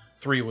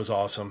 3 was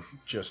awesome.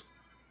 Just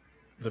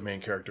the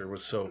main character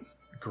was so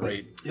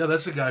great. yeah.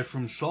 That's the guy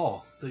from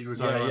Saul that you were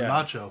talking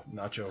about, Nacho.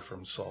 Nacho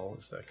from Saul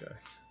is that guy.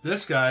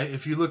 This guy,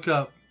 if you look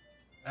up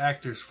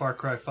actors, Far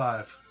Cry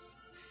 5,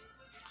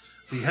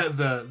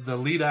 the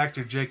lead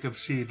actor Jacob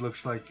Seed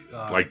looks like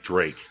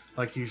Drake.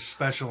 like he's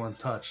special and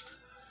touched.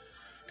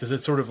 Because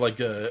it's sort of like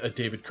a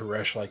David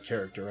Koresh-like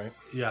character, right?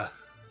 Yeah.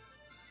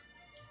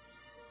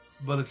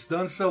 But it's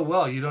done so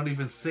well, you don't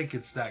even think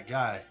it's that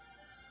guy.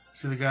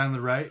 See the guy on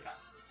the right?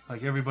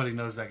 Like, everybody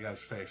knows that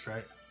guy's face,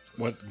 right?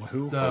 What?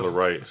 Who? On the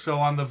right. So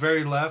on the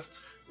very left,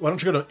 Why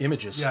don't you go to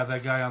images? yeah,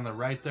 that guy on the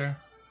right there.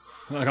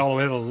 Like all the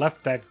way to the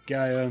left, that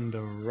guy on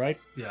the right.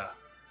 Yeah.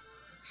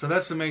 So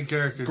that's the main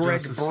character,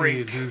 Greg Joseph Brake.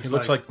 Seed, who's He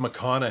looks like the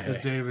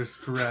McConaughey. David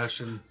Koresh,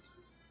 and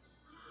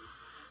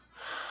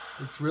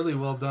it's really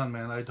well done,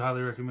 man. I'd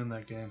highly recommend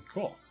that game.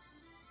 Cool.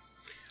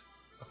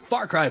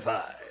 Far Cry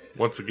 5.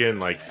 Once again,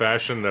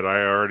 fashion that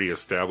I already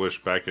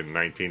established back in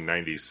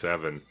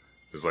 1997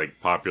 is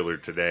popular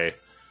today.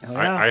 Hell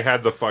yeah. I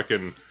had the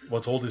fucking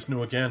What's old is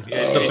new again.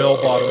 It's the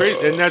bell bottom.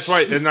 and that's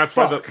why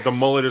the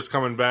mullet is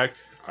coming back.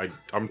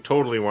 I'm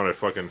totally want to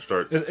fucking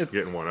start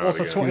getting one out Well,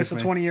 it's again. a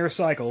 20-year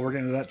cycle. We're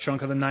getting to that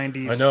chunk of the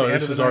 90s. I know, the end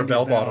this of is the our 90s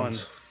bell now,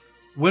 bottoms.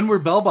 When were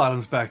bell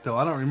bottoms back, though?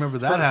 I don't remember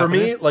that For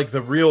happening. me,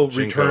 the real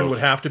return Jinkos. would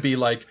have to be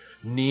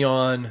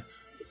neon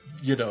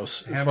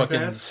Hammer fucking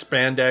pads?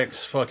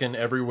 spandex fucking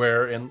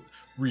everywhere and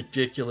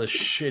ridiculous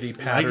shitty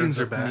patterns Leggings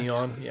are of back.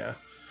 neon. Yeah.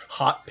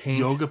 Hot pink.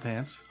 Yoga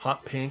pants.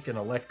 Hot pink and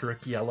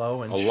electric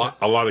yellow and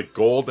A lot of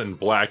gold and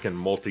black and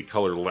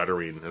multicolored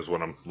lettering is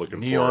what I'm looking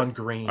Neon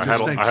for. green. I had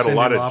think a Cyndi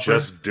lot of Lauper.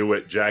 Just Do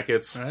It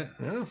jackets. Right?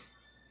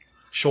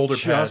 shoulder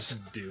pads.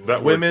 Just do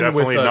That Women were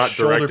definitely with, not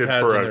shoulder directed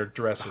pads for in a their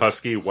dresses.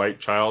 husky white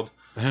child.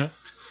 I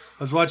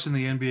was watching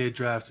the NBA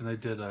draft and they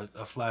did a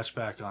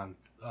flashback on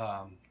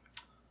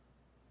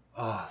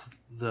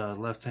the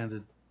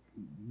left-handed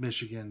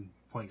Michigan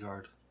point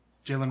guard,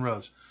 Jalen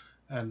Rose,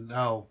 and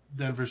how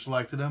Denver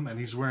selected him, and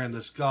he's wearing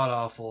this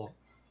god-awful,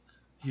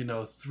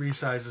 3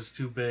 sizes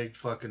too big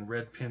fucking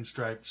red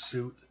pinstripe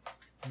suit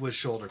with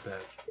shoulder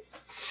pads.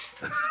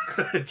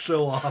 It's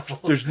so awful.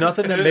 There's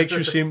nothing that makes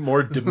you seem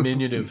more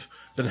diminutive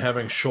than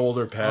having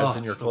shoulder pads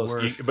in your it's the clothes.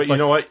 worst. But you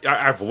know what?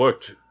 I've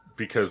looked,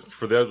 because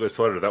for the ugly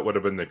sweater, that would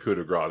have been the coup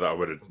de grace. That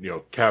would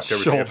have, capped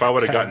everything. If I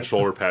would have gotten pads.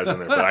 shoulder pads in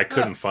there, but I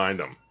couldn't find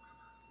them.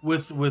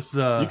 with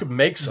the You could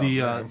make some.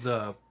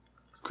 the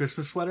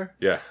Christmas sweater.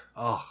 Yeah.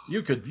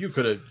 You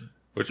could have.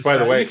 Which, by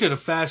the way, you could have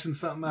fashioned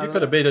something out You of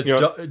could have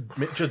that.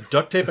 made just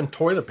duct tape and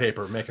toilet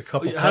paper. Make a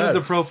couple. How did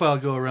the pads. profile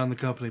go around the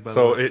company? By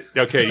so the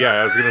way,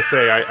 I was gonna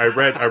say I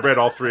read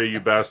all three of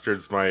you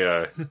bastards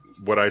my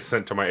what I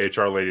sent to my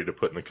HR lady to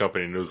put in the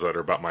company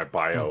newsletter about my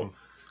bio,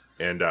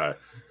 and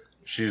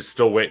she's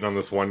still waiting on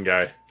this one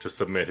guy to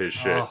submit his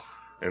shit.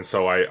 And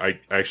so I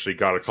actually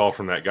got a call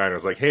from that guy, and I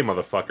was like, "Hey,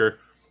 motherfucker,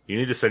 you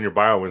need to send your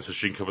bio in so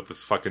she can put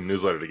this fucking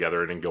newsletter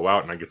together and then go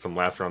out and I get some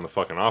laughs around the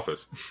fucking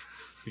office."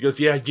 He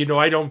goes, "Yeah,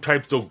 I don't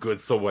type so good,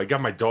 so I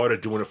got my daughter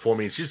doing it for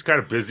me, and she's kind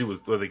of busy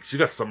with, like, she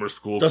got summer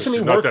school. Doesn't he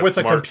she's not work that with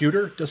a smart."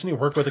 computer? Doesn't he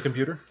work with a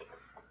computer?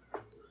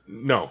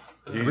 No.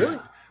 Really?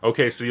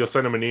 Okay, so you'll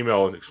send him an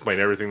email and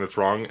explain everything that's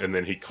wrong, and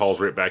then he calls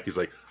right back. He's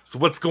like, "So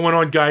what's going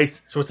on,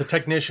 guys?" So it's a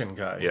technician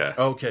guy. Yeah.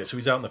 Okay, so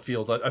he's out in the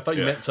field. I thought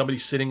you Yeah. meant somebody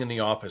sitting in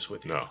the office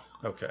with you. No.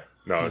 Okay.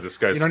 No, this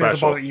guy's You don't have to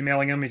special. bother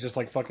emailing him. He just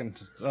like fucking.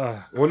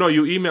 Well, no,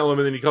 you email him,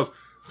 and then he goes,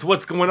 "So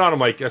what's going on?" I'm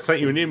like, "I sent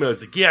you an email."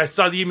 He's like, "Yeah, I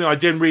saw the email. I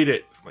didn't read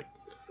it." I'm like,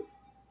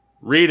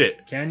 "Read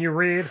it. Can you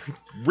read?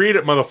 Read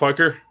it,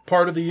 motherfucker."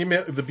 Part of the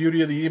email, the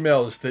beauty of the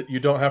email is that you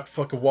don't have to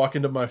fucking walk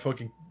into my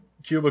fucking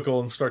cubicle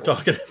and start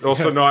talking.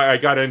 Also, no, I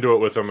got into it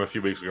with him a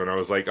few weeks ago, and I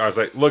was like,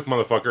 "Look,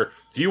 motherfucker,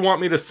 do you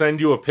want me to send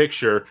you a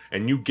picture,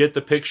 and you get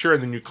the picture,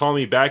 and then you call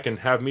me back and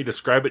have me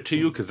describe it to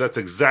you? Because that's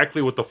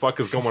exactly what the fuck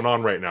is going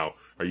on right now.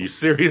 Are you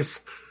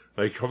serious?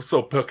 Like, I'm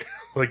so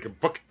fucking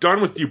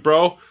done with you,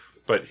 bro."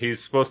 But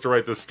he's supposed to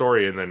write this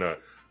story, and then I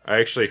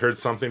actually heard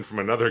something from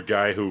another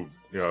guy who,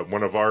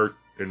 one of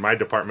in my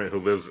department who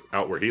lives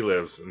out where he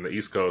lives in the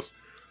East Coast.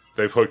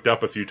 They've hooked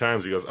up a few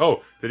times. He goes,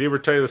 "Oh, did he ever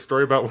tell you the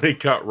story about when he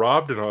got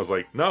robbed?" And I was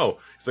like, "No."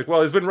 He's like,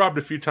 "Well, he's been robbed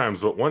a few times,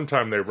 but one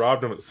time they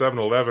robbed him at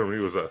 7-Eleven when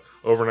he was a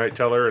overnight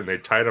teller, and they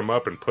tied him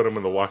up and put him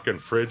in the walk-in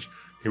fridge.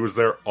 He was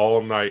there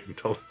all night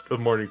until the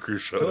morning crew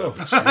showed up."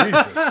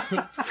 Jesus.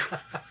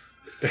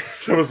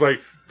 I was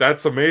like,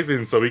 "That's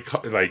amazing." So he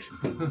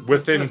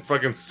within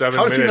fucking 7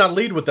 How minutes. does he not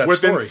lead with that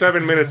Within story?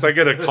 7 minutes, I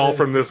get a call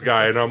from this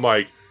guy, and I'm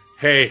like,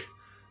 "Hey,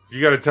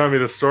 you got to tell me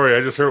the story.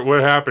 I just heard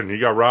what happened. You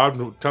got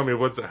robbed. Tell me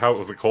how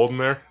was it cold in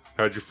there?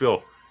 How'd you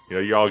feel?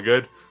 You all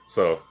good?"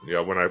 So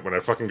when I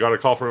fucking got a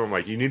call from him, I'm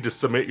like, "You need to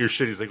submit your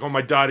shit." He's like, "Oh,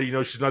 my daughter,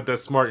 she's not that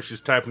smart.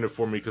 She's typing it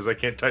for me because I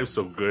can't type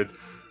so good."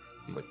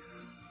 I'm like,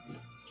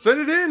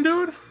 "Send it in,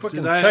 dude."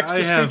 Fucking Dude, I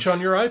text-to-speech have-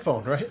 on your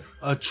iPhone, right?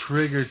 a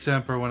trigger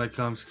temper when it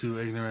comes to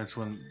ignorance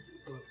when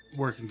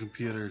working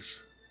computers.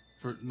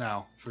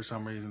 For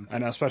some reason, I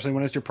know, especially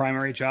when it's your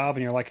primary job,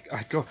 and you're like,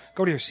 "Go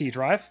to your C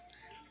drive."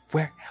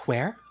 Where?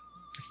 Your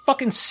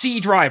fucking C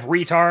drive,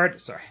 retard.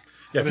 Sorry.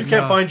 Yeah, if you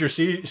can't find your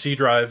C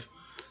drive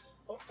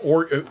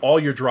or all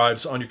your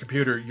drives on your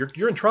computer,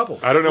 you're in trouble.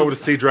 I don't know what a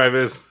C drive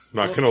is.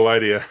 Not gonna lie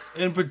to you.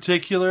 in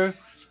particular,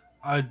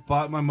 I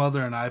bought my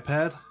mother an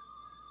iPad,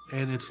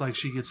 and it's like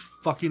she gets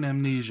fucking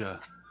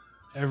amnesia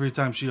every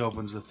time she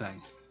opens the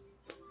thing.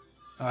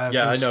 I have to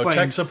I know. explain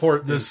Tech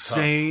support the is tough.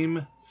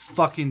 same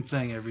fucking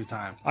thing every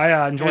time.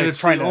 I enjoy And it's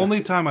trying the to.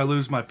 only time I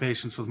lose my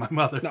patience with my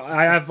mother.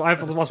 I've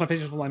lost my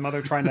patience with my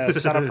mother trying to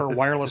set up her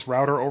wireless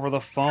router over the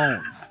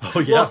phone. Oh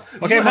yeah.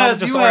 Okay, You Mom, had-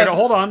 just you all right. had-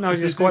 Hold on. No, you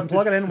just go ahead and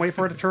plug it in. Wait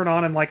for it to turn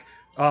on. And like,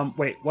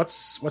 wait,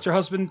 what's your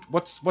husband?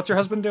 What's your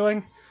husband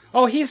doing?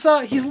 Oh, he's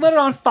lit it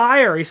on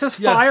fire. He says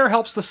fire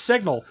helps the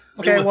signal.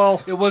 Okay,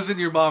 well, It wasn't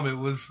your mom, it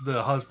was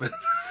the husband.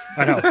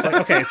 I know. It's like,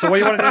 okay, so what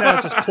you want to do now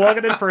is just plug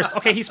it in first.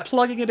 Okay, he's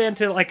plugging it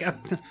into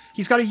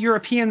he's got a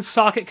European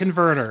socket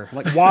converter.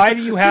 Like, why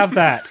do you have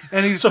that?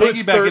 And he's So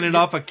it's piggybacking it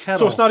off a kettle.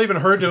 So it's not even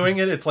her doing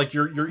it. It's like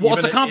you're. Well,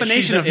 it's a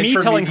combination of me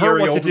telling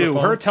her what to do, her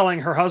Her telling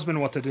her husband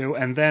what to do,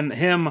 and then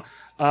him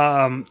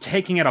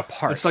taking it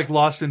apart. It's like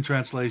lost in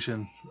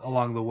translation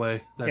along the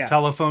way. That Yeah.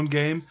 telephone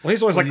game. Well,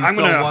 he's always where like, you I'm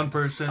tell gonna one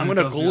person, I'm who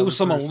gonna tells the glue other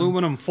some person.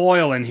 aluminum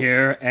foil in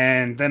here,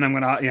 and then I'm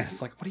gonna. Yeah, it's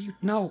like, what do you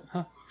know?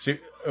 Huh? See,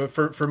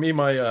 for me,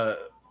 my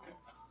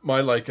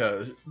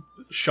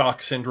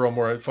shock syndrome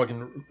where I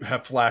fucking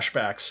have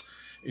flashbacks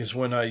is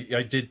when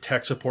I did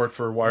tech support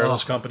for a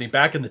wireless company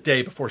back in the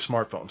day before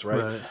smartphones,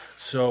 right?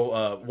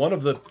 So one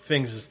of the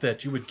things is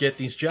that you would get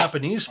these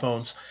Japanese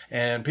phones,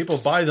 and people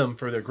buy them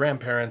for their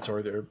grandparents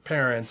or their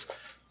parents.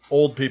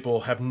 Old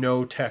people have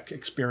no tech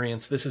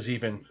experience. This is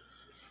even,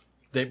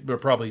 they were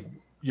probably,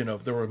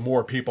 there were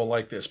more people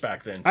like this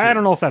back then, too. I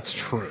don't know if that's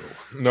true.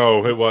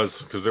 No, it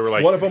was, because they were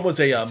like... One of them was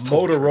a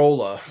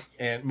Motorola,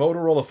 and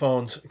Motorola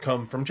phones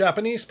come from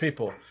Japanese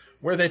people,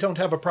 where they don't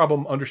have a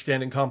problem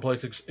understanding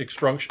complex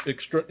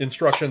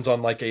instructions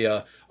on like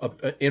a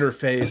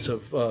interface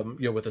of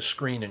with a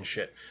screen and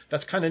shit.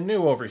 That's kind of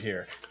new over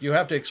here. You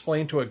have to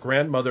explain to a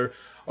grandmother,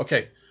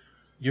 okay,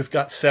 you've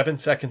got 7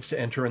 seconds to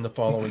enter in the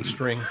following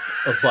string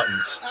of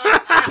buttons.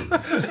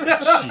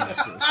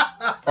 Jesus.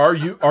 Are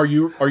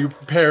you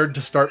prepared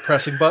to start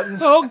pressing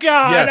buttons? Oh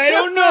God, Yes. I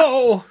don't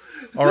know.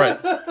 All right,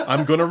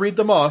 I'm going to read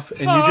them off,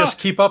 and you just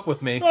keep up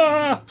with me.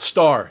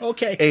 Star.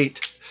 Okay.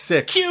 8,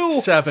 6,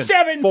 Q, 7,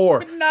 9,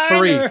 4,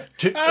 3,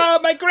 2.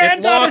 my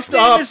granddaughter's It locked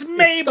name up. is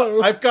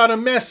Mabel. I've got a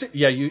message.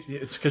 Yeah,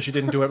 it's because you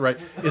didn't do it right.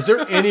 Is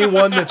there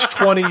anyone that's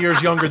 20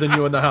 years younger than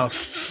you in the house?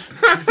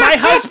 My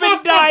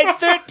husband died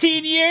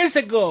 13 years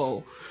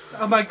ago.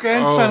 My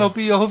grandson will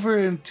be over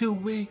in 2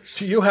 weeks.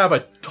 Do you have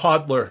a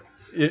toddler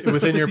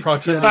within your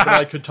proximity that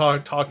I could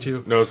talk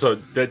to? No, so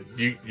that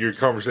your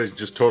conversation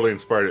just totally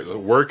inspired it.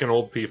 Work and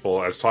old people.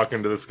 I was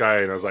talking to this guy,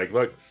 and I was like,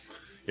 look,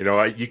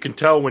 you can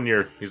tell when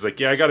he's like,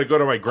 yeah, I got to go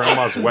to my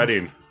grandma's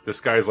wedding.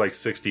 This guy's like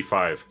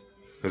 65.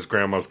 His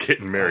grandma's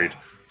getting married.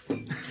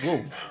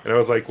 Whoa. And I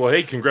was like, well,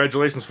 hey,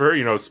 congratulations for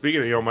her.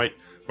 Speaking of,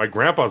 my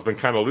grandpa's been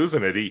kind of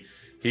losing it.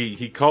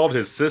 He called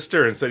his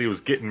sister and said he was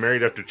getting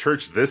married after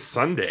church this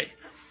Sunday.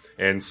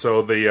 And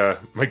so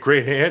my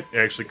great aunt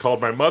actually called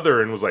my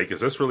mother and was like,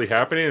 is this really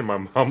happening? And my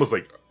mom was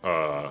like,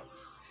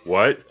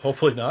 what?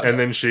 Hopefully not. And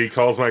then she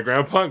calls my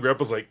grandpa, and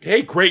grandpa's like,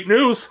 hey, great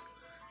news.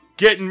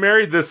 Getting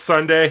married this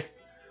Sunday.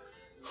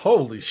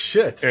 Holy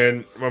shit.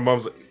 And my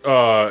mom's like,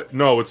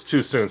 no, it's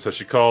too soon. So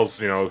she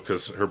calls,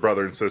 because her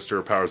brother and sister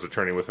are powers of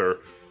attorney with her,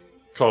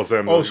 calls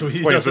them. Oh, so he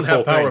explains doesn't this have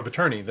whole power thing. of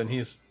attorney. Then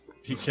he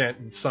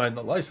can't sign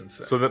the license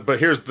then. So but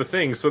here's the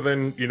thing. So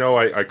then,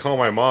 I call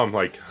my mom,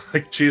 like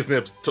Cheese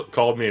Nips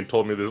called me and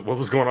told me this, what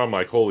was going on. I'm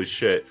like, holy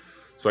shit.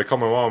 So I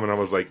called my mom and I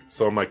was like,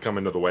 so am I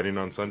coming to the wedding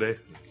on Sunday?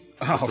 Is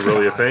this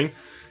really a thing?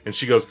 And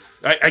she goes,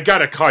 I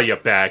gotta call you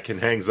back, and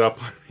hangs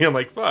up on me. I'm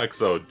like, fuck.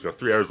 So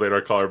 3 hours later,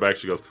 I call her back.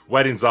 She goes,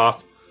 wedding's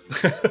off.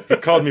 He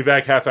called me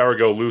back half hour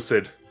ago,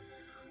 lucid.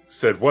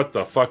 Said, what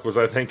the fuck was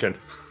I thinking?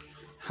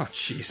 Oh,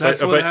 jeez.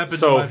 That's what happened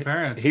to my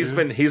parents.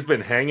 He's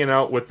been hanging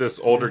out with this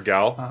older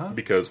gal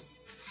because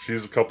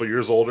she's a couple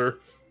years older,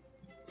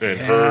 and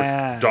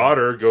her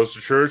daughter goes to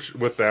church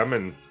with them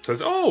and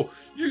says, "Oh,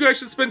 you guys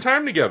should spend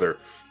time together."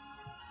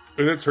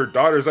 And it's her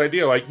daughter's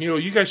idea, like,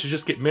 you guys should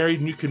just get married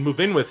and you can move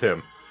in with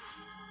him.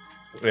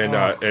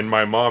 And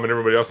my mom and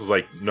everybody else is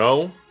like,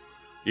 no,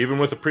 even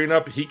with a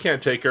prenup, he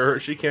can't take care of her,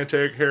 she can't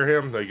take care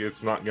of him. Like,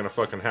 it's not gonna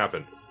fucking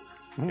happen.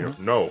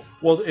 No.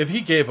 Well, if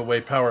he gave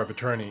away power of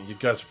attorney, you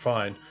guys are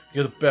fine.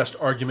 You're the best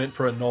argument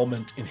for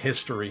annulment in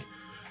history.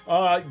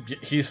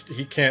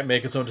 He can't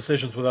make his own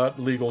decisions without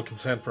legal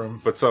consent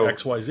from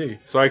XYZ.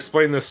 So I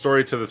explained this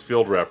story to this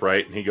field rep,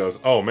 right? And he goes,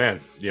 oh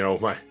man,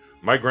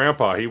 my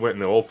grandpa, he went in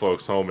the old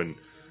folks home, and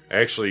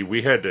actually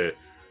we had to,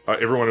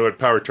 everyone who had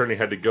power of attorney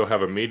had to go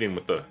have a meeting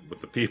with the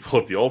people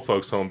at the old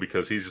folks home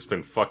because he's just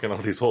been fucking all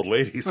these old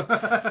ladies.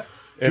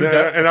 Dude,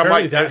 and I'm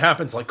like, that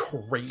happens like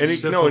crazy. And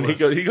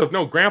he goes,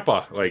 no,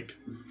 grandpa, like,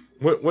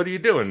 what are you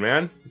doing,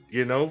 man?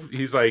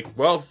 He's like,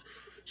 well,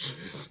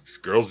 this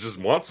girls just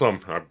want some.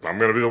 I'm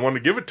going to be the one to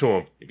give it to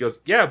them. He goes,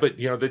 yeah, but,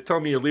 they tell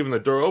me you're leaving the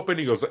door open.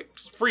 He goes,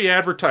 it's free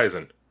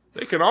advertising.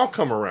 They can all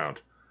come around.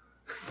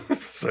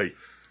 It's like,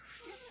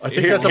 I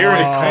think that's a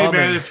pretty common.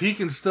 Hey, man, if he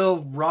can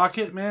still rock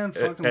it, man,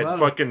 fucking at let him.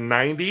 fucking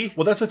 90.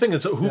 Well, that's the thing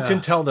is, who can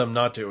tell them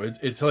not to?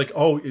 It's like,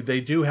 they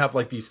do have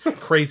like these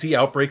crazy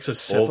outbreaks of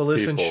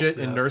syphilis and shit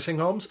in nursing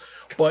homes,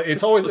 but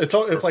it's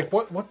like,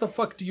 what the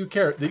fuck do you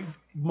care?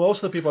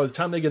 Most of the people, by the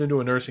time they get into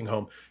a nursing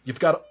home, you've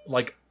got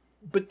like,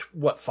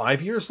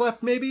 5 years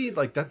left, maybe?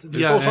 Like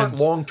those aren't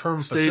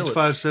long-term stage facilities.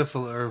 5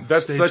 syphilis. Or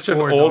That's stage such an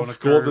 4 old don't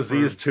school occur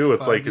disease for too.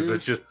 It's 5 like, is it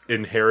years. just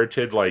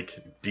inherited like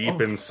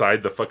deep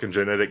inside the fucking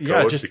genetic code?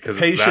 Yeah, just because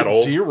patient it's that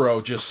old? 0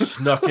 just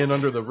snuck in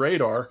under the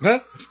radar.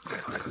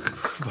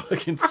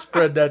 Fucking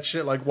spread that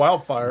shit like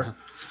wildfire.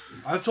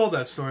 I've told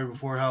that story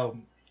before, how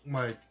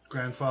my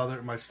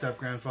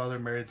step-grandfather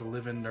married the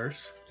live-in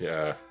nurse.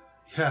 Yeah.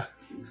 Yeah.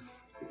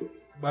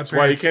 That's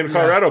why you came to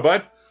Colorado,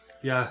 bud.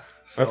 Yeah.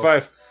 So High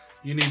five.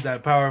 You need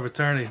that power of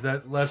attorney.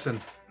 That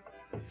lesson.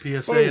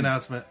 PSA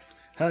announcement.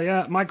 Hell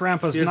yeah, my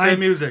grandpa's PSA 90.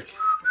 music.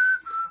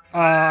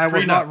 I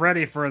was Prenup. not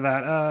ready for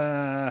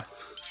that.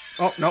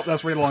 Oh, nope,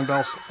 that's read along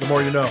bells. The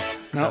more you know.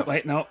 No,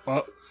 wait, no.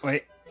 Oh,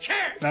 wait.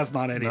 That's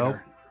not it Nope.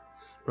 either.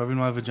 Rubbing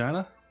my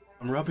vagina?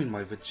 I'm rubbing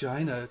my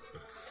vagina.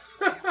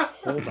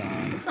 Hold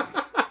on.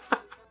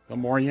 The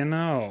more you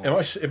know.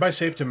 Am I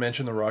safe to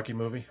mention the Rocky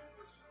movie?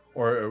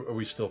 Or are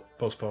we still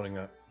postponing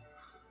that?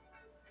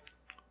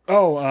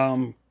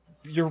 Oh,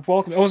 You're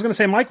welcome. I was going to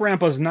say, my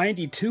grandpa's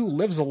 92,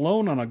 lives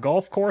alone on a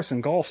golf course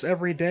and golfs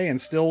every day and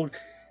still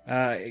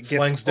gets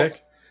Slangs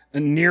dick?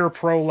 near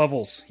pro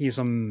levels. He's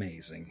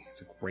amazing.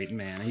 He's a great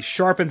man. He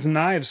sharpens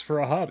knives for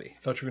a hobby.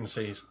 I thought you were going to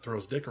say he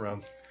throws dick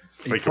around.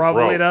 He Like a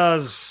probably bro.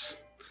 does.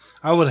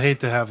 I would hate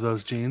to have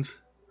those genes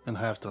and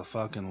have to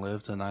fucking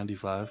live to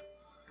 95.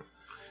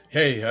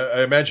 Hey,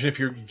 I imagine if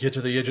you get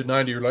to the age of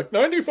 90, you're like,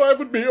 95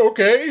 would be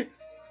okay.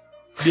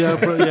 Yeah,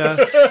 but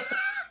yeah.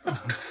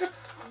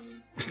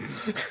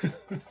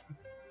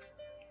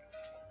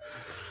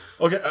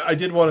 Okay, I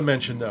did want to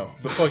mention, though,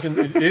 the fucking...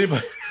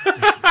 Anybody...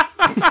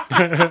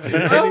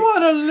 I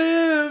want to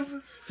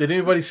live. Did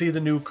anybody see the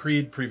new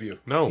Creed preview?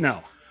 No.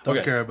 No. Don't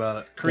Okay. care about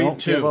it. Creed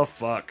Don't 2. give a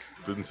fuck.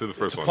 Didn't see the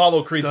first one.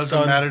 Apollo Creed's Doesn't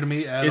son. matter to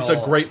me at It's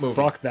all. a great movie.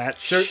 Fuck that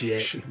Sir-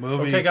 shit.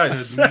 Movie Okay,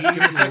 guys, could give me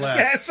a mean second.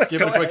 less.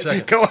 Give it a quick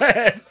second. Go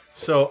ahead.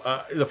 So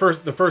the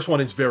first one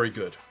is very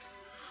good,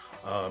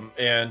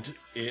 and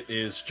it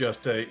is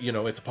just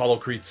it's Apollo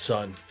Creed's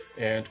son,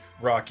 and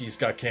Rocky's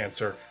got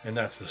cancer, and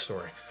that's the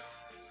story.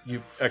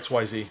 You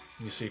XYZ,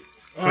 you see,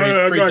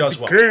 Creed does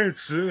well.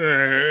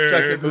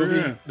 Second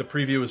movie, the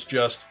preview is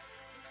just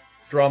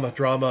drama.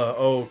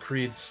 Oh,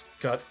 Creed's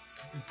got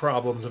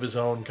problems of his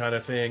own, kind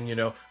of thing,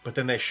 But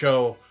then they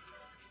show,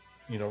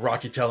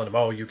 Rocky telling him,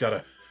 "Oh, you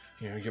gotta."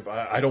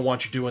 I don't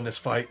want you doing this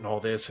fight and all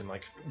this, and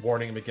like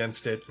warning him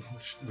against it,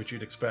 which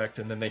you'd expect.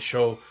 And then they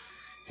show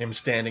him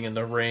standing in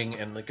the ring,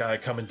 and the guy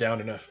coming down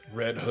in a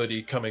red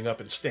hoodie, coming up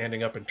and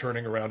standing up and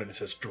turning around, and it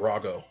says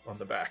Drago on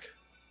the back.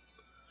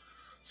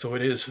 So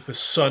it is the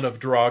son of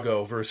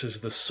Drago versus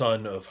the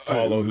son of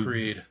Apollo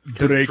Creed.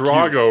 Because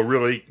Drago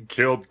really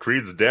killed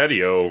Creed's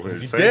daddy-o,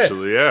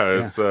 essentially. Yeah,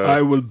 it's,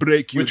 will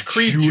break Which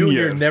Creed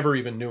Jr. never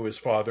even knew his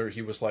father.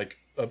 He was like,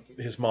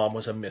 his mom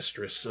was a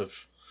mistress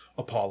of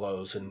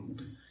Apollo's,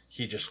 and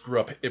he just grew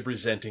up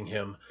resenting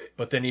him.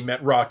 But then he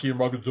met Rocky, and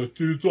Rocky's like,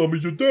 "Dude, tell me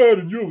your dad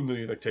and you." And then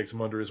he like takes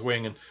him under his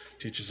wing and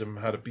teaches him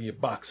how to be a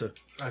boxer.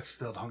 I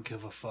still don't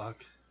give a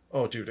fuck.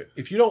 Oh, dude,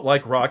 if you don't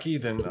like Rocky,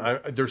 then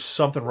there's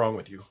something wrong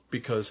with you,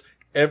 because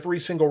every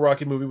single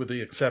Rocky movie, with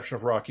the exception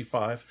of Rocky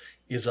V,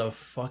 is a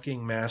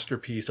fucking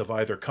masterpiece of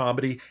either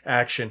comedy,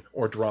 action,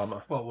 or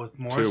drama. What, with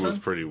Morrison? 2 was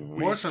pretty weak.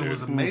 Morrison dude.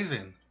 was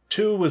amazing.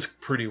 2 was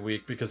pretty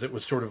weak because it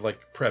was sort of like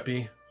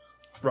preppy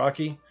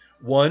Rocky.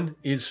 1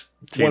 is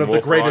Teen one of the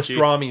Wolf greatest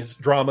Rocky.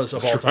 dramas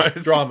of all time.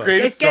 It's Dramas.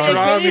 greatest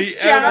drama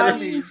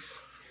ever.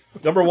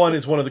 Number 1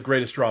 is one of the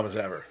greatest dramas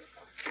ever.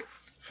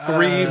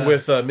 3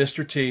 with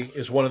Mr. T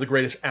is one of the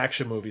greatest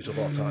action movies of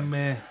all time.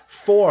 Meh.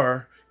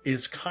 4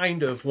 is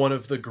kind of one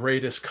of the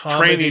greatest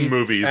comedy Training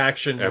movies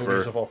action ever.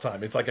 movies of all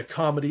time. It's like a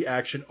comedy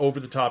action, over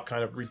the top,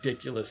 kind of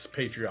ridiculous,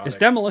 patriotic. Is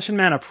Demolition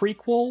Man a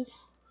prequel?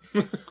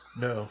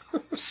 No.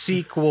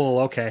 Sequel,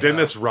 okay.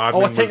 Dennis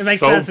Rodman it was makes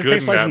so sense. It good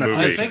takes in place that in the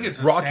movie. I think it's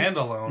a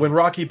standalone. When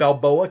Rocky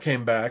Balboa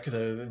came back,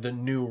 the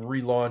new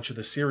relaunch of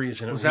the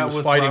series, and was he that was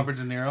with fighting. Robert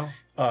De Niro?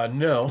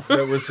 No,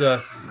 it was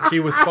he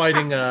was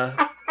fighting.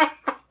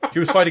 He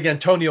was fighting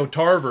Antonio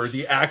Tarver,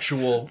 the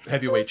actual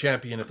heavyweight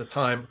champion at the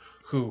time,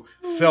 who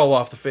fell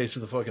off the face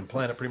of the fucking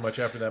planet pretty much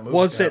after that movie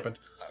Was it happened.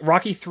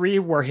 Rocky 3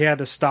 where he had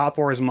to stop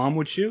or his mom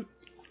would shoot?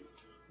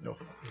 No.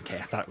 Okay,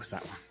 I thought it was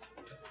that one.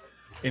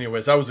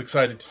 Anyways, I was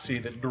excited to see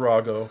that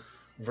Drago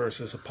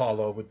versus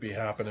Apollo would be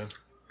happening.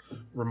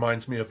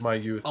 Reminds me of my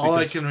youth. All I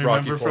because can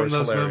Rocky remember IV from is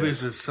those hilarious.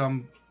 movies is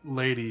some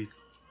lady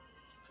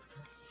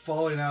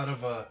falling out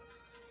of a,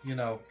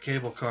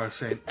 cable car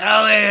saying,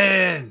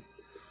 "Ellen!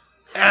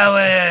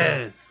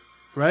 Ellen!"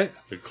 Right?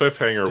 The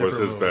Cliffhanger was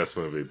Different his movie. best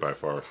movie by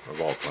far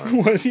of all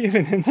time. Was he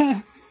even in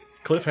that?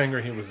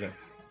 Cliffhanger, he was in.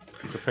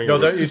 Cliffhanger No,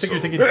 was you think so-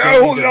 you're thinking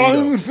Danny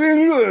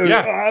DeVito.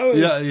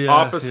 Yeah, Yeah.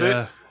 Opposite.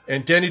 Yeah.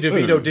 And Danny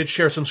DeVito did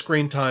share some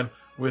screen time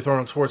with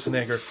Arnold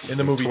Schwarzenegger in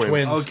the movie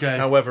Twins. Twins. Okay.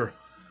 However,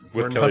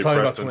 With we're Kelly not talking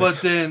about Preston. Twins.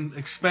 But then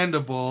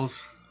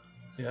Expendables,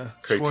 Yeah.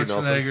 Craig T.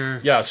 Nelson. Schwarzenegger.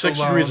 Yeah, 6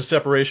 Stallone. Degrees of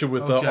Separation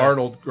with Okay.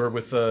 Arnold, or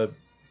with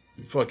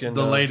fucking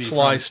The lady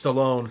Sly from-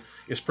 Stallone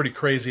is pretty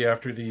crazy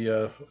after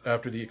the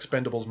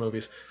Expendables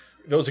movies.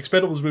 Those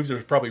Expendables movies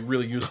are probably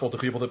really useful to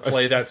people that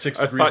play that 6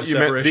 I Degrees thought of you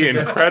meant The Separation.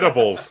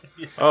 Incredibles.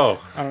 Oh,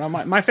 I don't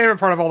know. My favorite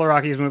part of all the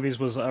Rockies movies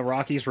was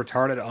Rocky's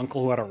retarded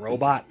uncle who had a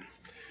robot.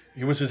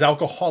 He was his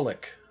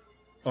alcoholic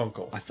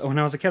uncle. When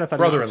I was a kid, I thought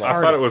Brother-in-law. he was I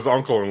retarded. thought it was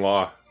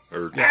uncle-in-law.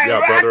 Or, yeah,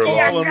 brother-in-law.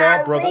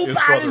 Uncle-in-law, brother, his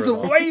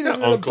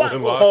brother-in-law.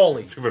 Uncle-in-law.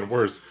 Paulie. It's even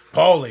worse.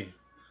 Paulie.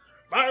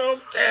 I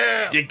don't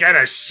care. You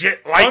gotta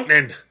shit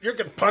lightning. You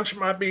can punch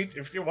my beat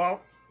if you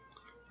want.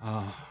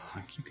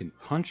 You can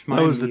punch my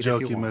That was the meat if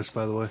joke you you want. missed,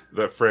 by the way.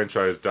 That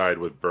franchise died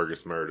with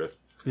Burgess Meredith.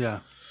 Yeah.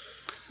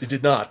 It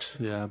did not.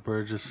 Yeah,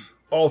 Burgess.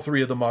 All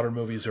 3 of the modern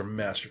movies are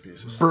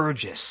masterpieces.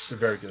 Burgess. They're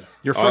very good.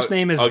 Your 1st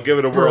name is I'll give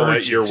it a whirl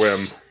at your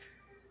Burgess. whim.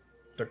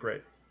 They're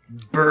great.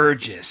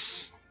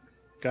 Burgess.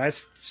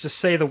 Guys, just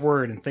say the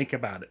word and think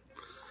about it.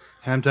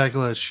 Ham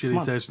Tackle has shitty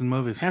on. taste in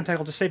movies. Ham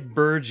Tackle, just say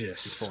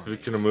Burgess for me.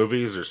 Speaking of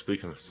movies, or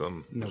speaking of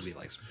some... Nobody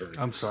likes Burgess.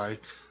 I'm sorry.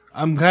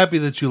 I'm happy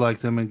that you like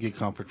them and get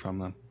comfort from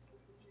them.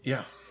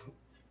 Yeah.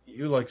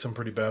 You like some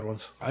pretty bad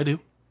ones. I do.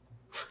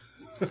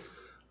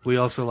 We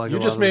also like. You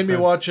just made me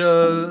watch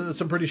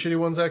some pretty shitty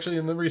ones actually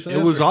in the recent. It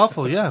was history.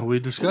 awful. Yeah, we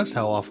discussed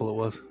how awful it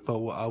was, but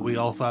we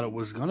all thought it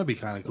was going to be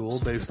kind of cool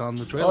based on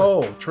the trailer.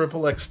 Oh,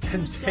 Triple X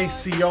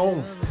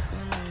Tentacion.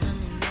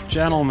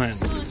 Gentlemen,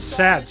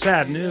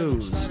 sad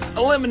news.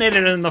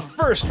 Eliminated in the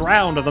first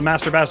round of the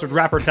Master Bastard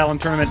Rapper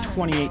Talent Tournament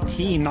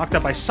 2018, knocked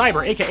out by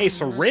Cyber, aka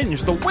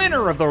Syringe, the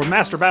winner of the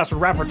Master Bastard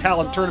Rapper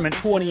Talent Tournament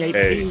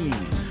 2018.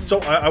 So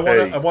I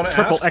want to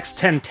Triple ask, X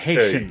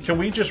Temptation. can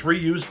we just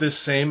reuse this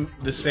same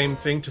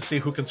thing to see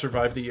who can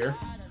survive the year?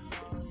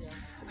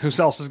 Who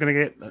else is going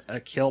to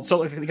get killed?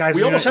 So, guys,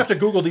 We almost have to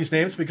Google these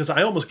names because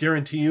I almost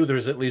guarantee you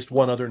there's at least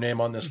one other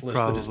name on this list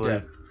that is Probably.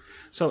 dead.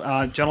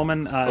 So,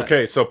 gentlemen,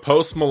 Okay, so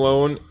Post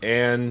Malone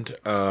and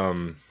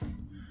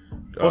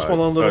Post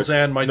Malone, Lil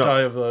Xan might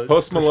die of a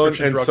Post Malone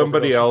prescription and drug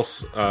somebody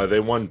overdose. else. They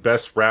won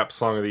Best Rap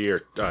Song of the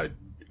Year.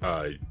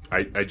 I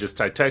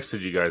texted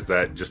you guys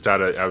that just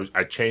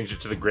I changed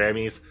it to the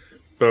Grammys.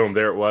 Boom,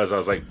 there it was. I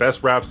was like,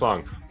 Best Rap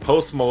Song.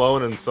 Post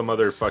Malone and some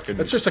other fucking.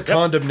 It's just a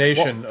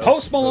condemnation. of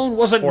Post Malone the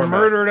wasn't format.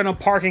 murdered in a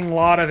parking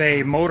lot of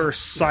a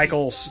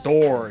motorcycle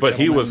store. But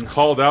he was gentlemen.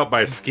 called out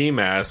by Ski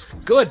Mask,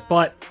 Good,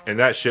 but and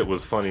that shit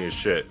was funny as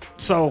shit.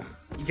 so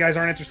you guys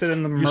aren't interested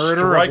in the You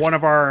murder strike- of one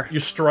of our. You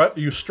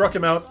struck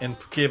him out and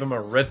gave him a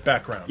red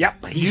background.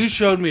 Yep, You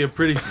showed me a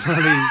pretty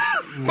funny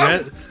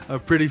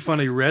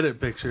Reddit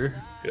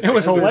picture it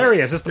was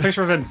hilarious. It's the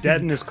picture of him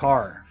dead in his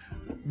car.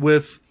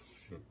 with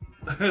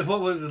what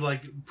was it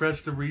like?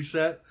 Press the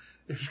reset.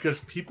 It's because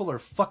people are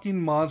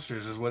fucking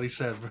monsters, is what he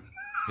said.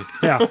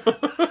 Yeah,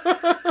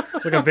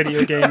 it's like a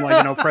video game,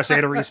 like press A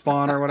to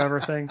respawn or whatever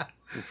thing.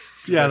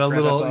 Yeah, the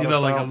Grand little, Theft Auto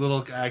like a style.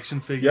 little action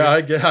figure. Yeah,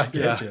 I get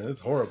Yeah. you.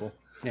 It's horrible.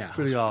 Yeah,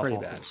 Pretty it was awful.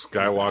 pretty bad.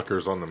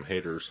 Skywalker's on them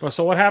haters. Well,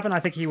 so what happened? I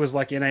think he was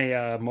like in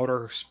a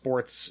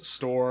motorsports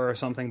store or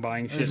something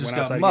buying shit. just Went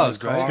got outside to get his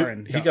mugged, right? car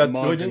and He got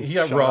mugged and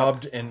shot up.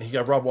 robbed, and he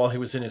got robbed while he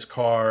was in his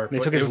car. They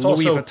but took it his was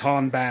Louis also-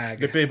 Vuitton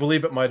bag. They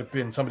believe it might have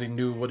been somebody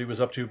knew what he was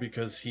up to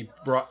because he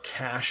brought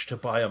cash to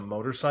buy a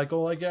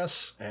motorcycle, I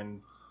guess,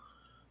 and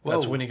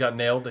that's when he got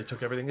nailed. They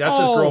took everything. That's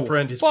his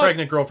girlfriend, his fuck.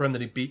 pregnant girlfriend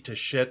that he beat to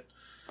shit.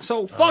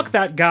 So fuck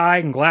that guy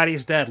and glad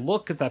he's dead.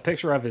 Look at that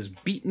picture of his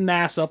beaten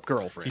ass up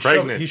girlfriend.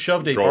 Pregnant He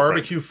shoved a girlfriend.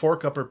 barbecue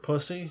fork up her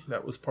pussy.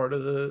 That was part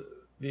of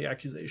the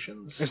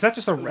accusations. Is that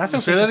just a? That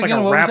sounds Say that just like again,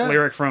 a what was rap that?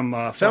 lyric from.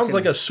 Sounds fucking-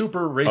 like a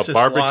super racist A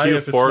lie barbecue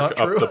if it's fork not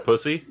up true. the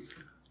pussy.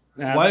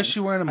 Why is she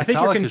wearing a I think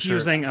you're Metallica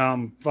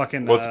confusing.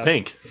 Fucking. Well, it's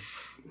pink.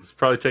 It's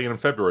probably taken in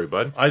February,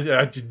 bud.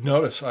 I did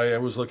notice. I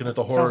was looking at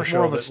the horror Sounds like show.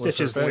 more of a that was her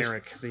Stitches face.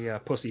 lyric.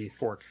 The pussy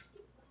fork.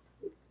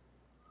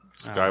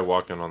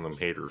 Skywalking on them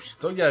haters.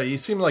 So yeah, he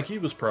seemed like he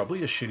was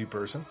probably a shitty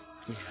person.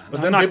 But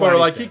I'm then not people glad are he's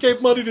like, dead, he gave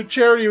but money to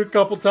charity a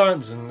couple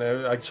times, and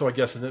so I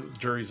guess the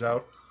jury's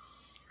out.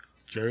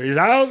 Jury's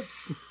out.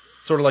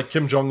 Sort of like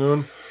Kim Jong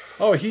Un.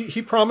 Oh,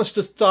 he promised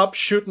to stop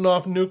shooting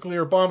off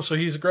nuclear bombs, so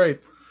he's great.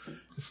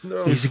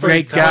 He's a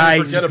great guy.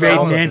 He's a great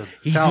man.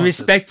 He's a Talented.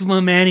 respectable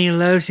man. He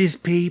loves his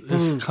people.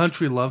 His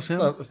country loves him.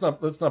 Let's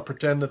not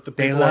pretend that the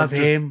They people love are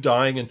just him.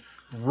 dying and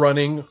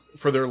running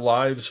for their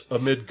lives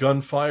amid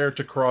gunfire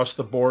to cross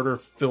the border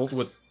filled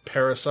with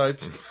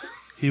parasites.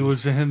 He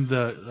was in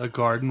a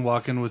garden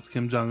walking with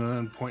Kim Jong Un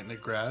and pointing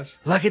at grass.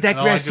 Look at that And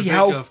all I grass. could See think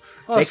how of,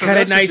 they so cut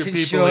it that's what nice your and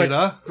people short. ate,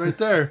 huh? Right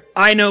there.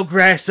 I know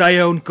grass. I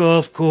own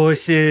golf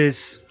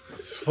courses.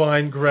 It's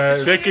fine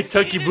grass.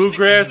 Kentucky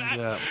bluegrass.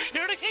 Yeah.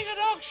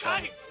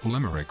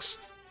 Limericks.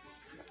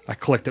 I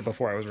clicked it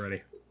before I was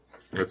ready.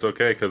 It's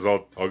okay because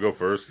I'll go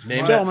first.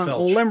 Name Gentlemen, that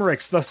Felch.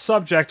 limericks. The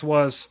subject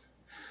was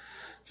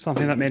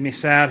something that made me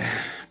sad.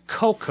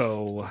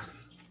 Coco.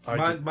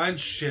 Mine's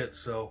shit,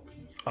 so.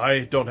 I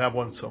don't have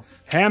one, so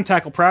Ham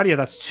Tackle, proud of you.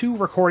 That's 2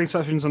 recording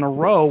sessions in a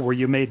row where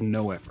you made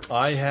no effort.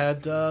 I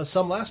had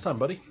some last time,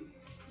 buddy.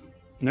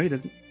 No, you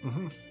didn't.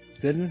 Mm-hmm.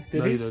 Didn't? Did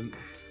No, he? you didn't.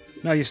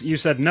 No, you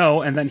said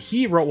no, and then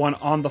he wrote one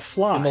on the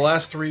fly. In the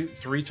last three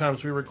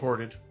times we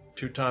recorded,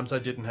 2 times I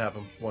didn't have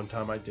them. 1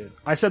 time I did.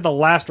 I said the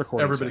last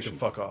recording Everybody session. can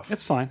fuck off.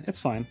 It's fine. It's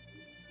fine.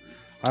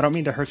 I don't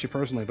mean to hurt you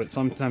personally, but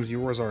sometimes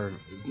yours are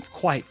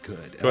quite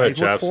good. Go ahead, I look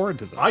chaps. forward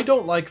to them. I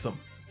don't like them.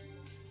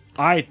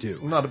 I do.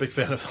 I'm not a big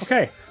fan of them.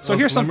 Okay, so Of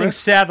here's something limericks?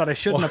 sad that I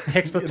shouldn't have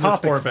picked the in this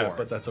topic format, for.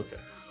 but that's okay.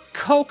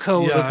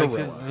 Coco Yeah, the I,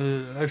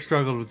 gorilla. I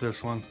struggled with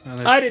this one.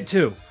 And I did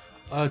too.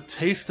 A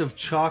taste of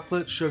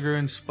chocolate, sugar,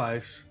 and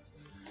spice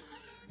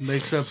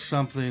makes up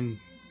something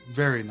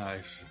very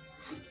nice.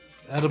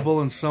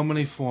 Edible in so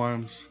many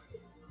forms.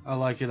 I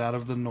like it out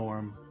of the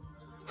norm.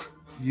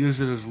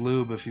 Use it as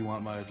lube if you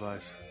want my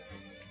advice.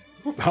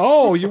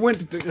 Oh, you went.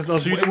 So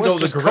you didn't go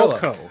with the gorilla.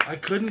 Coco. I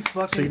couldn't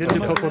fucking. So you didn't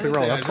do Coco with the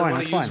gorilla. That's fine. I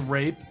That's didn't fine.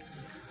 wanna use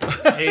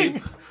rape,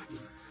 ape,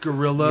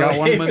 gorilla, You got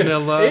one?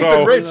 manila. Ape So-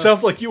 and rape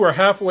sounds like you were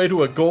halfway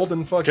to a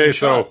golden fucking Okay,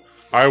 shot. so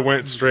I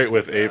went straight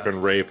with ape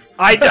and rape.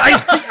 What did I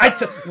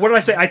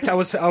say? I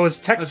was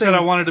texting. I said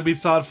I wanted to be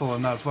thoughtful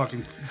and not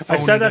fucking. I phone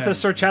said it that to in.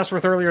 Sir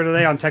Chatsworth earlier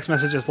today on text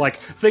messages. Like,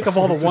 think of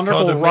all the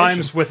wonderful condemnation.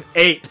 rhymes with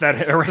ape that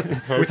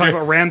we talked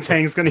about.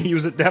 Ramtang's going to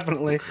use it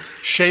definitely.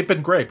 Shape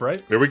and grape,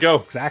 right? Here we go.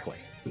 Exactly.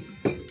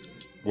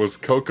 Was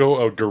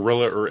Coco a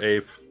gorilla or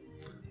ape?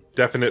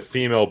 definite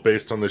female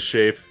based on the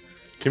shape.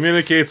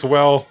 Communicates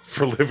well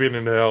for living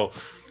in hell.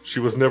 She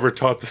was never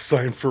taught the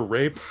sign for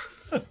rape.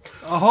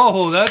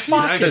 Oh, that's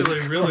Jesus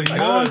actually really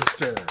good.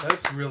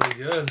 That's really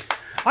good.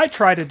 I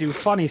try to do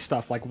funny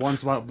stuff, like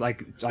ones about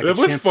like It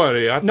was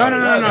funny. I No.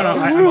 thought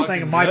I'm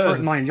saying my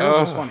good. mine.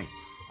 Yours was funny.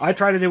 I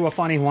tried to do a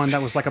funny one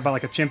that was like about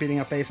like a chimp eating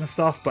a face and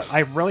stuff, but I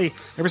really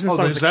ever since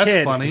I was a that's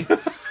kid, funny.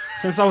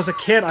 since I was a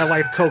kid, I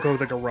liked Coco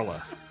the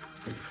gorilla.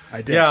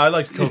 I did. Yeah, I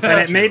liked Coco. And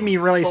it made me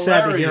really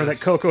sad to hear Hilarious.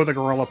 that Coco the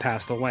gorilla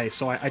passed away.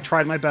 So I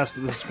tried my best.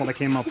 This is what I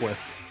came up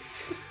with.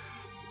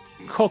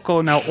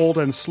 Coco now old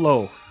and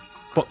slow,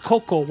 but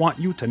Coco want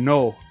you to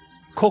know.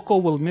 Coco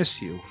will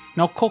miss you.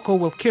 Now Coco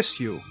will kiss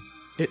you.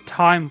 It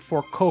time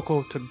for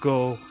Coco to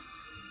go.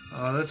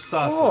 Oh, that's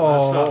thoughtful.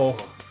 Oh.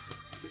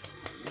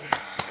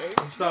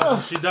 That's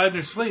thoughtful. She died in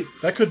her sleep.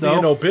 That could be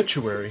an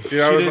obituary.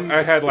 Yeah,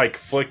 I had like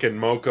flicking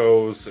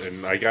mocos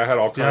and like I had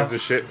all kinds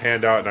of shit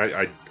panned out,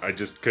 and I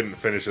just couldn't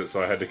finish it,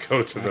 so I had to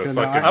go to the fucking.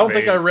 I don't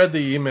think I read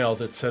the email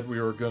that said we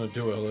were going to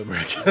do a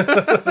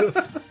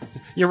limerick.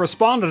 You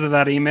responded to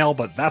that email,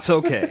 but that's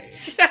okay.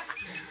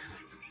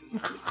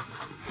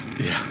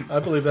 Yeah, I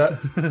believe that.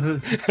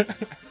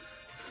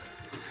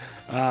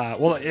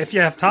 Well, if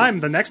you have time,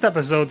 the next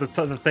episode,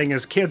 the thing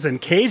is kids in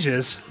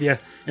cages. If you,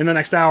 in the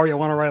next hour, you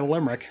want to write a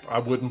limerick. I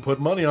wouldn't put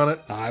money on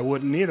it. I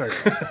wouldn't either.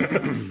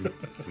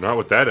 Not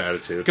with that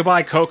attitude.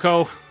 Goodbye,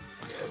 Coco.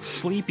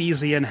 Sleep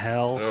easy in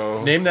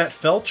hell. Name that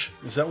Felch.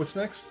 Is that what's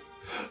next?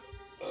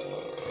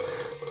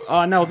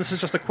 No, this is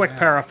just a quick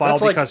parafile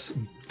because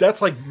that's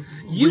like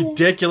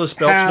ridiculous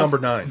belch have number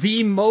 9.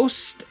 the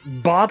most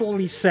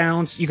bodily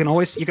sounds. You can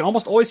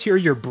almost always hear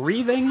your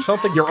breathing.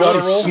 Something you're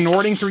guttural. always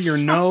snorting through your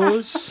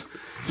nose.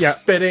 Yeah,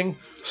 Spitting,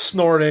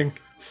 snorting,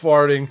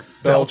 farting,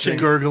 belching.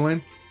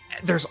 Gurgling.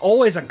 there's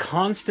always a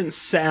constant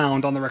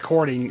sound on the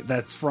recording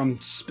that's from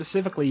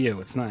specifically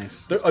you. It's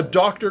nice. A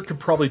doctor could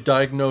probably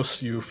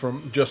diagnose you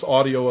from just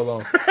audio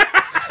alone.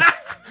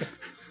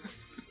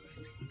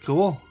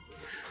 Cool.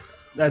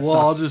 That's well,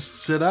 not- I'll just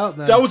sit out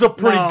then. That was a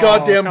pretty No,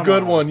 goddamn come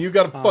good on. one. You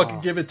got to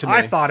fucking give it to me.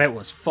 I thought it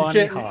was funny.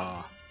 can't-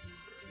 Huh?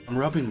 I'm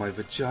rubbing my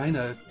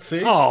vagina.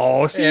 See?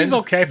 Oh, see, he's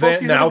And okay, folks.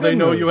 He's in a now good they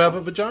know mood. you have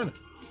a vagina.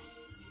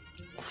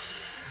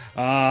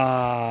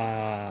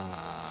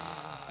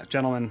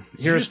 Gentlemen,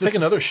 Did you here's just take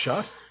another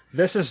shot?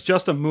 This is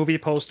just a movie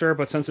poster,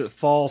 but since it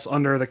falls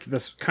under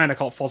this kind of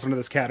falls under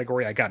this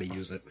category, I got to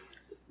use it.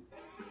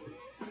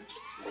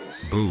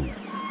 Boo.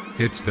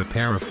 It's the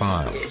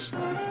Paraphiles.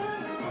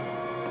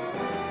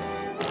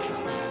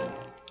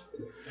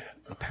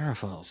 The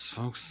Paraphiles,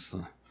 folks.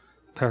 The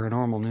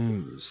paranormal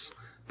news.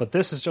 But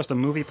this is just a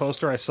movie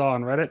poster I saw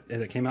on Reddit.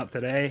 It came out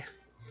today.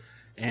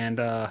 And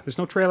there's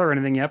no trailer or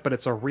anything yet, but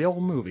it's a real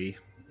movie.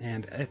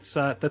 And it's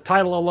the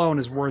title alone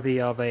is worthy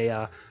of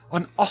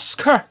an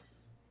Oscar.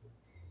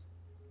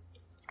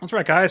 That's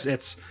right, guys.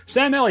 It's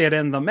Sam Elliott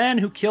and the Man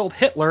Who Killed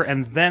Hitler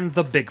and Then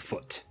the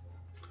Bigfoot.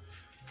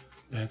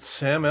 It's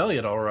Sam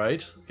Elliott, all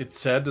right. It's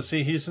sad to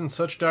see he's in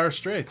such dire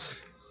straits.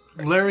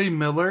 Larry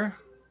Miller.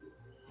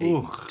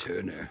 Ooh.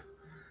 Turner.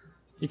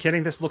 You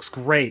kidding? This looks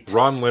great.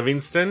 Ron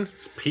Livingston?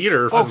 It's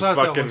Peter I from thought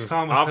that fucking was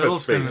Thomas Office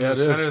Hiddleston in Space. the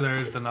center there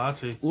is the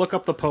Nazi. Look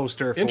up the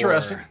poster for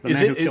Interesting. The Is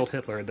Man Who it- Killed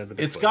Hitler and Then the Bigfoot.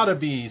 It's got to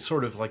be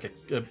sort of like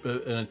an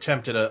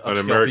attempt at an upscale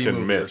American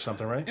B-movie myth. or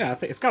something, right? Yeah, I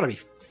think it's got to be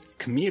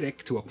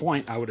comedic to a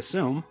point, I would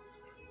assume.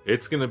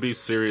 It's going to be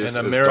serious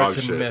An as dog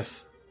American shit.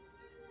 myth.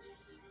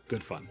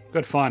 Good fun.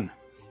 Good fun.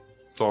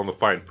 It's all in the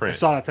fine I print.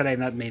 saw that today,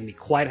 and that made me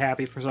quite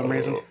happy for some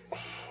reason.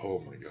 Oh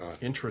my god.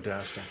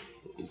 Intradasting.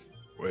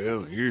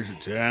 Well, here's the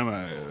time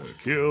I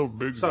killed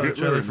Big Saw the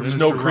Hitler. trailer for There's Mr.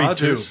 no Creed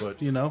Rogers, 2,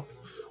 but- you know,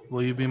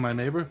 Will You Be My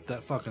Neighbor?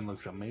 That fucking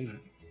looks amazing.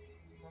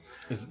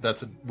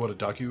 That's a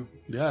docu?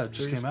 Yeah, it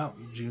just came out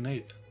June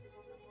 8th.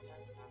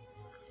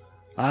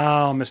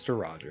 Oh, Mr.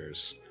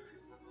 Rogers.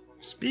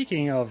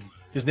 Speaking of...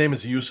 His name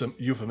is a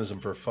euphemism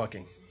for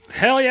fucking.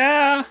 Hell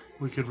yeah!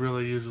 We could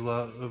really use a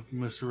lot of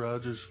Mr.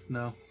 Rogers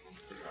now.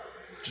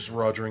 Just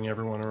rogering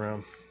everyone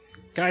around.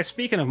 Guys,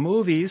 speaking of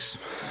movies...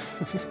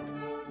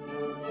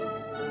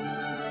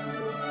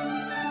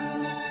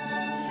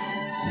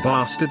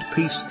 Bastard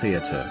Peace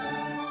Theater.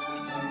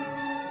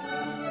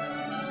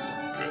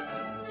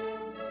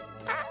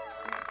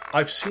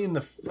 I've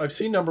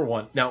seen number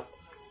one. Now,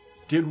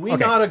 did we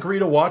Okay. not agree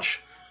to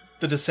watch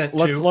The Descent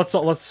 2? Let's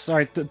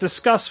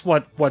discuss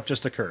what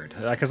just occurred,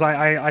 because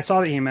I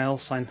saw the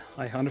emails.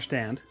 I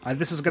understand.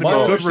 This is going to My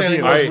be a good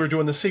understanding review. was we're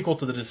doing the sequel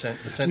to The Descent.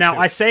 Now 2.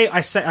 I say,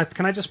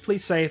 can I just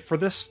please say, for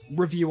this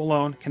review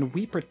alone, can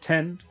we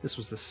pretend this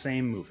was the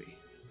same movie?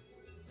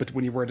 But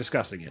when you were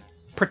discussing it,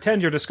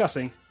 pretend you're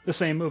discussing the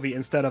same movie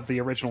instead of the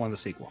original and the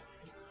sequel.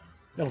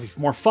 That'll be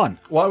more fun.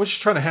 Well, I was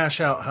just trying to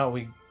hash out how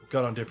we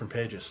got on different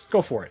pages.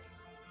 Go for it.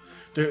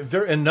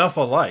 They're enough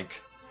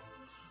alike.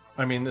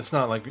 I mean, it's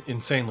not like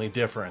insanely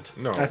different.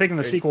 No. I think in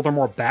the sequel they're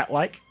more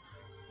bat-like.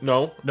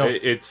 No. No,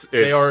 It's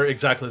they are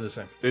exactly the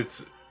same.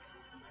 It's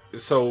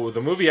so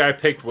the movie I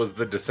picked was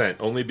The Descent,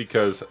 only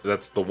because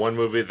that's the one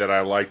movie that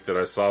I liked that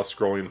I saw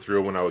scrolling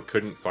through when I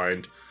couldn't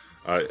find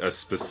a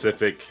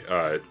specific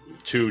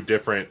 2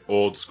 different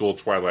old school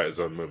Twilight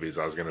Zone movies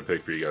I was going to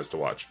pick for you guys to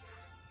watch.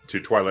 2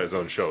 Twilight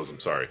Zone shows, I'm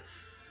sorry.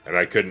 And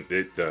I couldn't,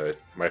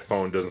 my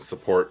phone doesn't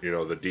support,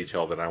 the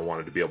detail that I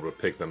wanted to be able to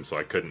pick them, so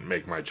I couldn't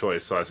make my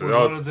choice. So I said, Would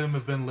one of them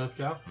have been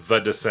Lithgow? The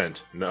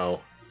Descent.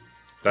 No.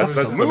 That's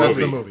the movie. That's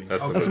the movie.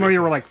 That's That's the movie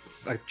where like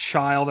a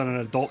child and an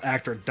adult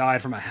actor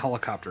died from a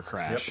helicopter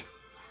crash. Yep.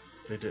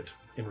 They did.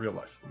 In real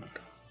life.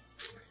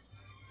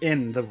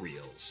 In the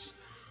reels.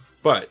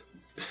 But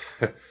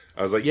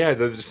I was like, yeah,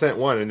 The Descent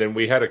won. And then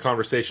we had a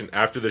conversation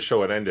after the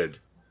show had ended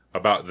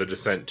about The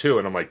Descent 2.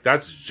 And I'm like,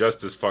 that's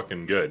just as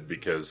fucking good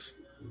because,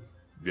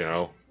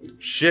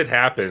 shit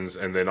happens.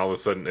 And then all of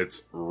a sudden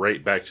it's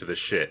right back to the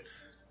shit.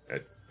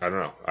 I don't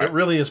know. It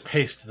really is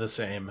paced the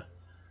same.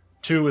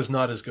 2 is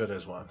not as good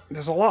as 1.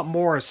 There's a lot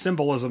more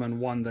symbolism in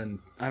 1 than...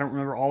 I don't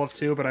remember all of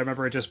 2, but I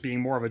remember it just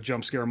being more of a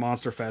jump scare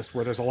monster fest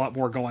where there's a lot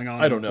more going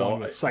on. I don't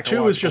know.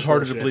 2 is just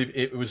harder to believe.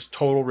 It was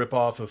total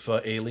ripoff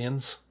of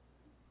Aliens.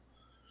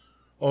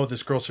 Oh,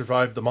 this girl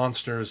survived the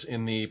monsters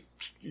in the,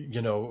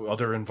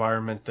 other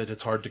environment that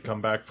it's hard to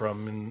come back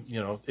from. And,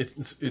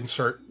 it's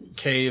insert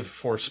cave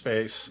for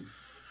space.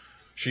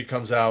 She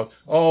comes out.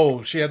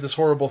 Oh, she had this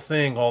horrible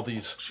thing. All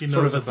these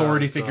sort of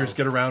authority figures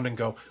get around and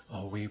go,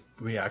 oh, we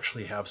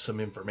actually have some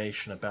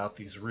information about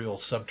these real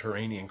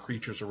subterranean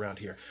creatures around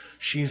here.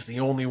 She's the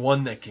only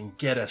one that can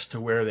get us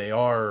to where they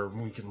are.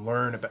 And we can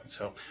learn about.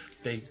 So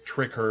they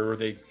trick her. Or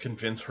they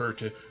convince her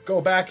to go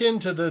back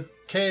into the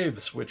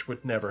caves, which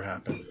would never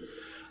happen.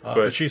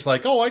 But she's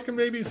like, oh, I can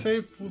maybe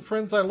save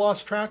friends I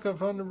lost track of.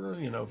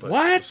 But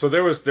what? So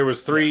there was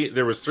 3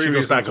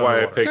 reasons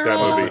why I picked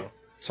that movie.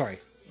 Sorry.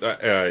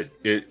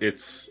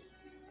 It's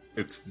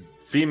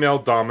female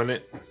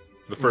dominant.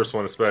 The first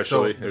one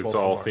especially, So, it's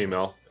all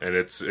female, and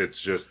it's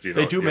just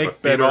They do you have make a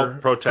female better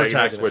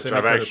protagonist, which They make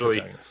I've better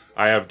actually protagonists.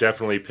 I have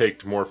definitely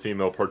picked more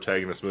female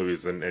protagonist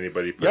movies than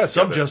anybody. Put Yeah,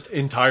 some together. just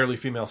entirely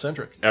female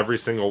centric. Every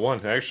single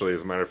one, actually,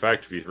 as a matter of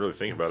fact, if you really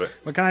think about it.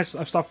 But can I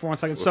stop for 1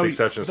 second? With the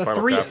exception of the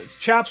Spinal 3, Tap.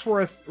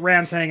 Chapsworth,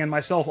 Ramtang, and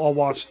myself all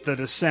watched The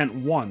Descent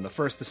 1, the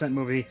first Descent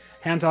movie.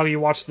 Hantog,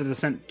 you watched The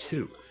Descent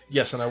 2.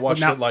 Yes, and I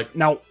watched now, it like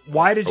now,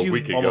 why did you...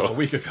 almost a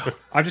week ago.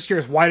 I'm just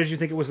curious, why did you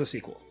think it was a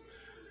sequel?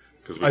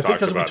 I think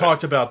because we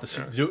talked about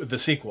the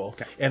sequel,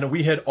 and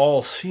we had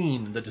all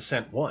seen The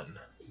Descent 1.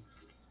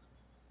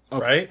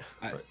 Okay.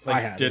 Right?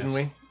 I had, didn't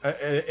yes. we?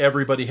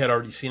 Everybody had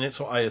already seen it,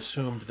 so I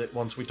assumed that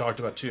once we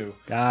talked about 2,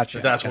 Gotcha.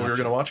 that's what we were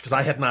going to watch, because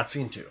I had not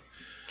seen 2.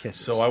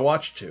 Kisses. So I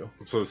watched 2.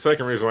 So the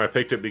second reason why I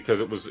picked it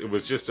because it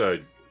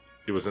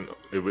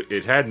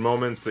had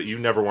moments that you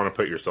never want to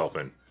put yourself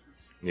in.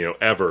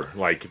 Ever.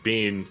 Like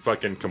being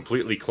fucking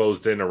completely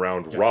closed in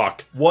around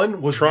rock.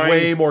 1 was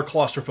way more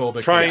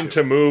claustrophobic. Trying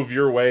to move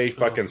your way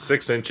fucking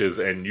 6 inches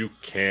and you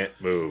can't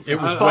move. It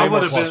was I way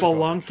more would have been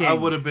spelunking. I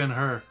would have been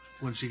her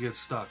when she gets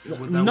stuck.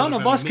 None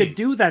of us could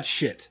do that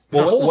shit.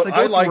 Well, The holes what they go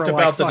I through liked are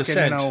about The like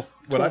fucking, Descent,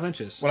 12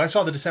 inches. when I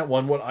saw The Descent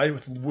 1, what I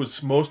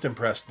was most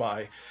impressed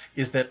by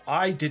is that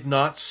I did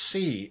not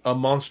see a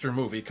monster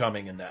movie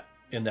coming in that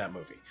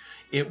movie.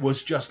 It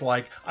was just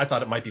like, I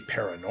thought it might be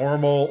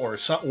paranormal or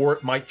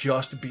it might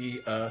just be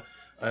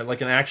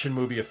like an action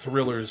movie of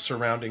thrillers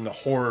surrounding the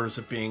horrors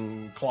of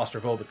being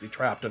claustrophobically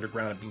trapped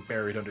underground and being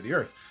buried under the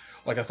earth.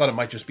 Like, I thought it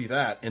might just be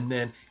that. And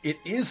then it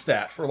is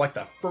that for like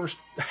the first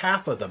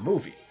half of the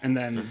movie. And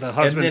then the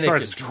husband then it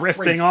starts gets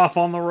drifting crazy. off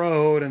on the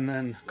road, and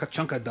then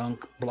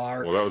ka-chunka-dunk,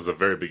 blar. Well, that was the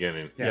very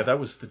beginning. Yeah, that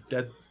was the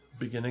dead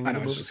beginning I of know,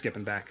 the I was movie. just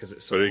skipping back because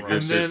it's so But it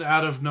gross. And then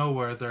out of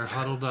nowhere, they're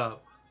huddled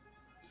up,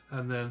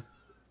 and then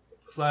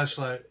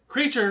flashlight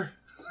creature.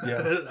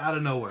 Yeah. Out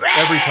of nowhere.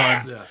 Every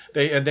time.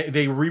 Yeah.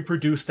 They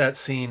reproduced that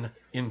scene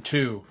in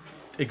 2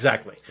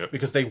 exactly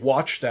because they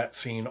watched that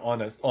scene on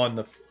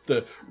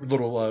the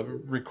little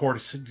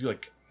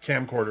like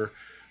camcorder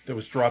that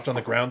was dropped on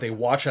the ground. They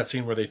watch that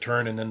scene where they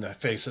turn and then the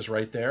face is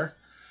right there.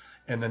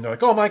 And then they're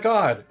like, oh my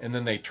God. And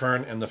then they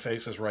turn and the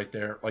face is right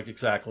there, like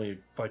exactly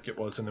like it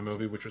was in the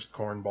movie, which was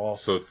cornball.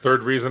 So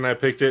third reason I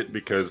picked it,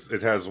 because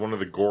it has one of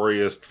the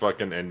goriest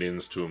fucking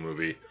endings to a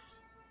movie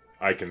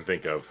I can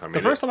think of. I mean, The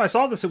first time I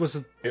saw this, it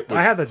was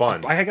I had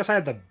fun. I guess I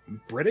had the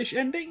British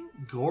ending.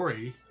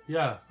 Gory.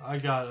 Yeah, I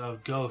got a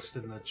ghost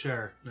in the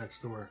chair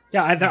next to her.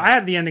 Yeah, I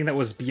had the ending that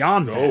was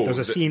beyond that. No,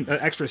 There's an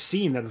extra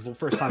scene that is the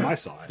first time I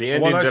saw it. The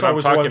ending one I that saw I'm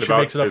was the talking one she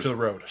about makes it up is to the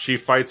road. She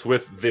fights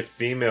with the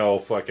female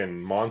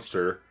fucking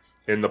monster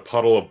in the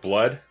puddle of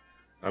blood.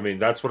 I mean,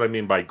 that's what I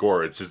mean by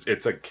gore. It's just,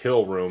 it's a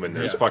kill room, and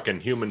there's fucking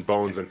human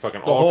bones and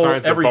fucking all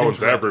kinds of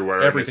bones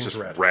everywhere. Everything's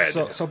and it's just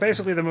red. So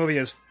basically, the movie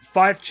is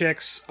 5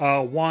 chicks.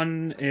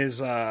 One is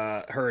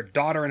her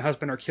daughter and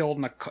husband are killed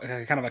in a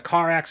kind of a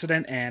car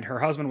accident, and her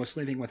husband was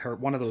sleeping with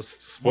one of the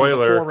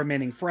 4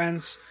 remaining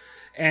friends.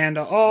 And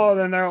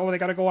then they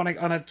got to go on a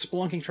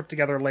spelunking trip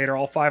together later.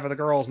 All 5 of the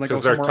girls, and they go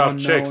Because they're somewhere tough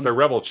unknown. chicks, they're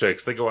rebel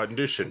chicks. They go out and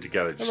do shit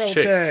together. Just rebel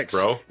chicks, chicks.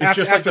 bro. It's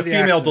just like the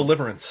female accident.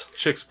 deliverance.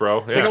 Chicks,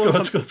 bro. Yeah.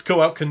 Let's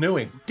go out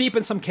canoeing. Deep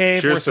in some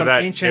cave Cheers where to some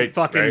that. ancient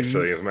fucking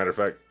Actually, as a matter of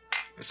fact,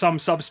 some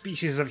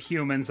subspecies of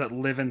humans that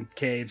live in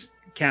caves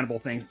cannibal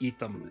things eat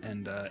them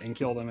and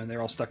kill them, and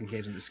they're all stuck in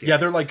cages and escape. Yeah,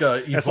 they're like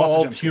That's lots of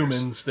evolved jump scares.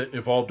 humans that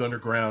evolved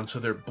underground, so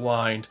they're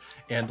blind.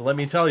 And let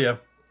me tell you,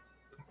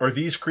 are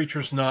these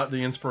creatures not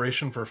the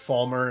inspiration for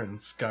Falmer and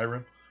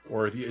Skyrim?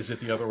 Or is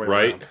it the other way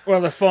around?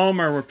 Well, the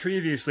Falmer were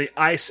previously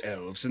ice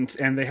elves, and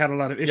they had a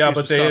lot of issues but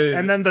with they- stuff.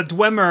 And then the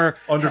Dwemer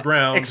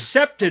Underground.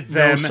 accepted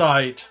them. No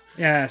sight.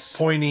 Yes.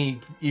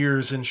 Pointy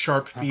ears and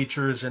sharp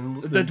features,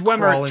 and The Dwemer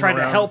crawling tried to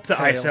around help the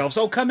pale. ice elves.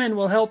 Oh, come in,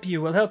 we'll help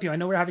you, I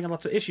know we're having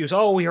lots of issues.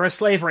 Oh, you're a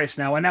slave race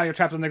now, and now you're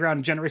trapped underground.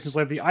 And generations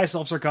later, the ice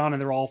elves are gone,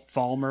 and they're all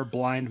Falmer,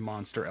 blind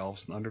monster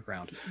elves in the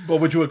underground. But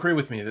would you agree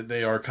with me that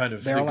they are kind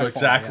of They are like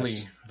exactly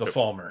Falmer, yes. the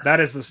Falmer? That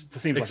is the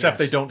seems like Except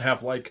yes. they don't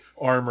have like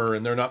armor,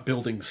 and they're not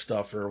building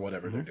stuff or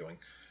whatever they're doing.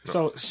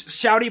 So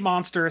shouty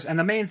monsters, and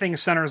the main thing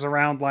centers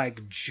around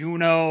like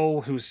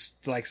Juno, who's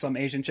like some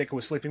Asian chick who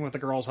was sleeping with the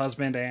girl's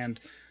husband, and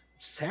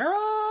Sarah,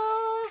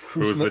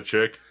 Who's the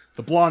chick?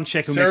 the blonde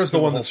chick who Sarah's makes the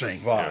one whole that thing.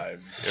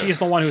 survived. She's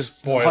the one whose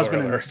Spoiler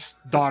husband alert.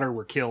 and daughter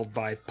were killed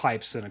by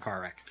pipes in a car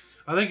wreck.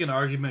 I think an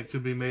argument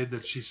could be made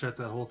that she set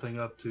that whole thing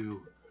up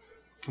to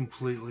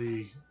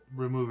completely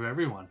remove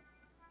everyone.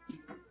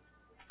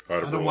 Out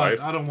of I her don't life?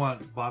 want. I don't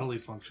want bodily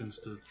functions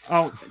to.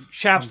 Oh,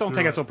 chaps, Come don't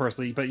through take it it. so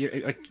personally, but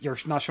you're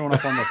not showing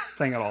up on the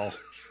thing at all.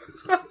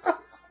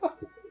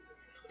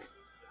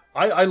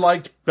 I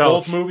liked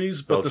Belch. both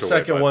movies, but Belch the away,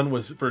 second bud. one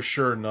was for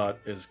sure not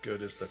as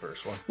good as the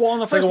first one. Well,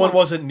 and the second first one one-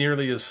 wasn't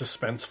nearly as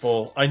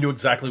suspenseful. I knew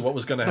exactly what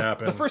was going to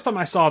happen. The first time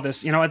I saw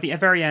this, at the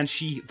very end,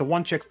 the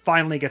one chick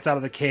finally gets out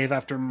of the cave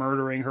after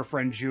murdering her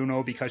friend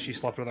Juno because she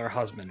slept with her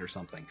husband or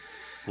something.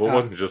 Well, it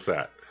wasn't just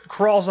that.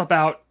 Crawls up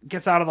out,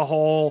 gets out of the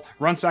hole,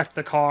 runs back to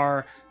the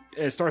car,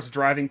 starts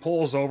driving,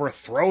 pulls over,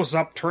 throws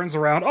up, turns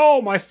around.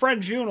 Oh, my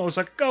friend Juno's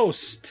a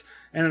ghost.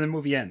 And then the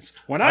movie ends.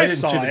 When I didn't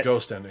saw see the it,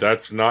 ghost ending.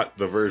 That's not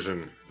the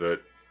version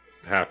that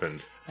happened.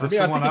 For That's me,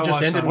 the I one think it I just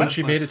watched ended on when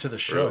she Netflix. made it to the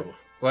show. Really?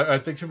 Well, I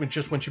think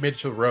just when she made it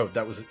to the road,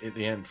 that was at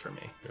the end for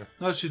me.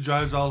 No, she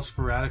drives all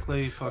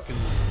sporadically. Fucking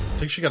I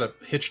think she got a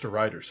hitched a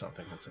ride or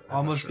something. I'm not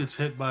almost sure. gets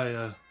hit by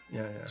a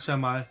yeah.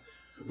 semi.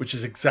 Which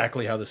is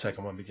exactly how the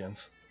second one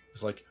begins.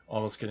 It's like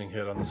almost getting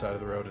hit on the side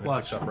of the road, and it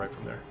Watch. picks up right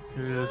from there.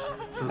 Here it is.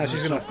 now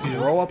she's going to So cute.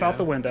 throw up out Yeah.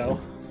 the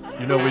window.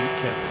 You know we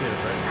can't see it,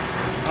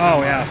 right?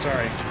 Oh, yeah,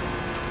 sorry.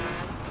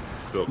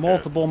 Still can't.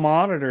 Multiple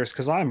monitors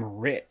because I'm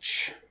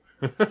rich.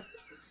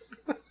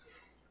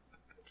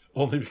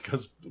 Only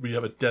because we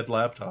have a dead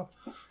laptop.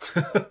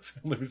 That's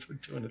the only reason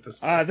we're doing it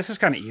this way. This is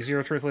kind of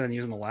easier, truthfully, than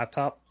using the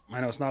laptop. I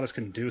know it's not as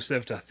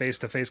conducive to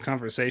face-to-face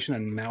conversation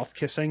and mouth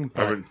kissing, I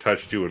but haven't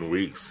touched you in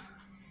weeks.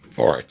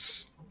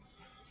 Farts.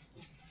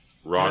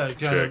 Rock Yeah, it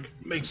kind chick.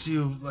 of makes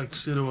you like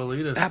pseudo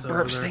elitist. that over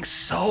burp there. stinks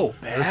so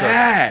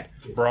bad.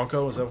 It's a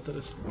Bronco, is that what that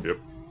is? Yep.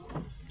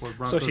 Or So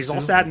Bronco she's all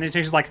too. sad, and then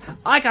she's like,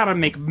 I gotta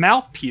make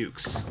mouth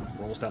pukes.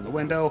 Rolls down the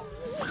window,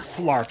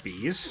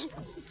 flarpies.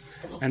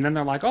 And then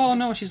they're like, oh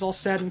no, she's all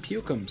sad and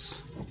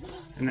pukums.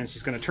 And then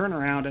she's gonna turn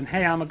around and,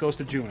 hey, I'm a ghost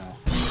of Juno.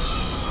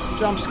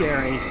 Jump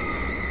scary.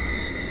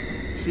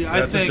 See,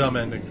 I That's a think dumb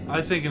ending.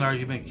 I think an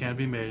argument can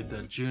be made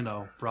that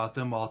Juno brought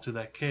them all to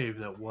that cave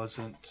that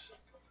wasn't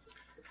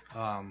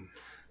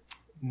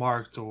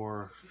marked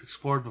or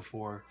explored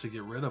before to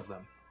get rid of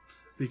them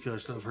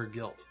because of her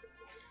guilt.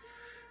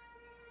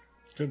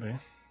 Could be.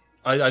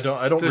 I don't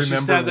 'Cause she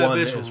remember stabbed that one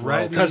bitch as right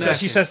well. in the Because neck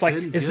she and says, like,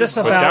 didn't is give this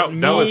a- But about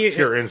that was me?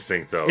 pure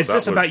instinct, though. Is That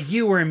this was- about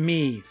you or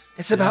me?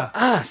 It's about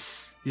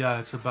us. Yeah,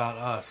 it's about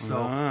us. So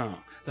Oh.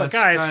 But that's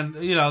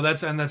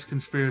guys, that's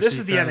conspiracy. this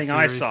is the kind of ending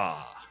I theory.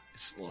 saw.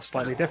 It's a little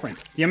slightly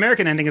different. The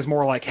American ending is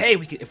more like, hey,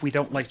 if we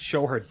don't like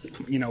show her,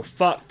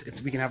 fucked,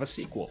 we can have a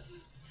sequel.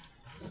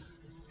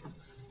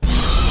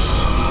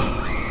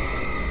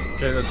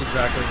 Okay, that's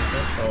exactly the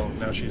same. Oh,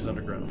 now she's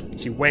underground.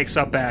 She wakes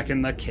up back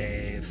in the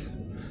cave.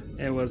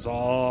 It was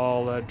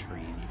all a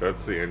dream.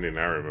 That's the ending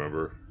I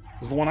remember. It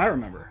was the one I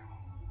remember.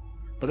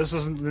 But this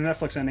isn't the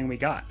Netflix ending we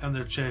got. And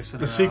they're chasing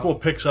The her sequel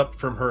out. picks up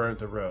from her at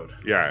the road.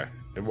 Yeah.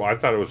 Well, I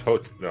thought it was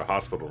the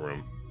hospital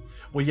room.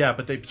 Well, yeah,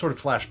 but they sort of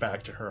flash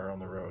back to her on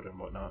the road and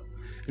whatnot.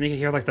 And you can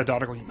hear like the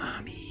daughter going,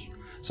 "Mommy."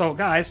 So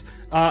guys,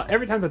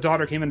 every time the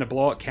daughter came in to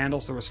blow out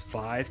candles, there was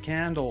 5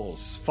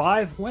 candles.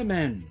 5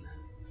 women.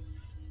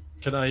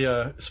 Can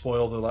I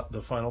spoil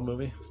the final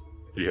movie?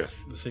 Yes.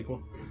 The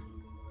sequel?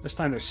 This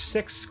time there's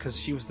 6 because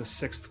she was the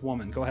 6th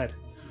woman. Go ahead.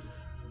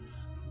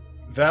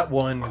 That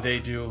one, they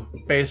do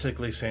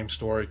basically same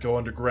story. Go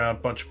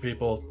underground, bunch of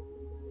people,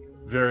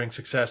 varying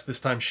success.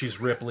 This time she's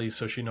Ripley,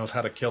 so she knows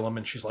how to kill them,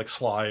 and she's like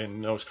sly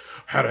and knows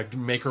how to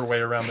make her way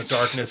around the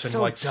darkness and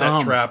So like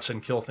dumb. set traps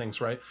and kill things,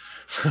 right?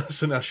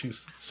 So now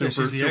she's super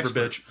she's the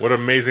expert. bitch. What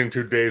amazing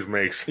 2 days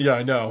makes. Yeah,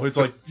 I know. It's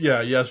like,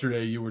 yeah,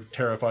 yesterday you were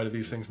terrified of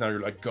these things. Now you're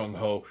like gung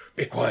ho.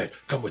 Be quiet.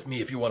 Come with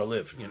me if you want to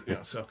live. You know,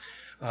 so,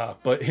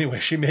 but anyway,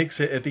 she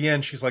makes it at the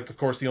end. She's like, of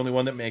course, the only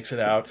one that makes it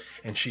out,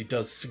 and she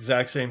does this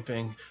exact same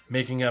thing,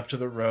 making up to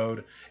the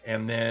road.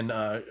 And then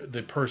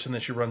the person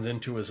that she runs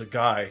into is a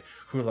guy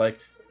who like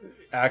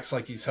acts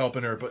like he's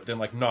helping her, but then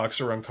like knocks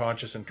her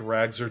unconscious and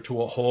drags her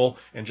to a hole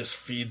and just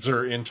feeds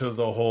her into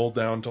the hole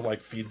down to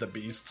like feed the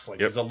beasts. Like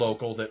Yep. he's a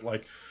local that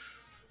like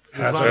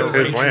has long an That's as-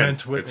 his arrangement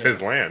land. with It's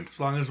his land. As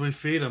long as we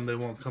feed them, they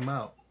won't come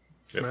out.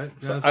 Yep. Right?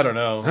 So, I don't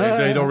know.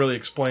 They don't really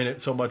explain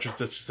it so much as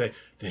just to say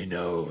they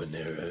know and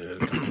they're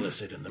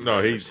complicit in the No,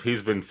 murders.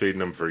 he's been feeding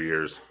them for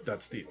years.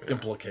 That's the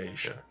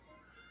implication.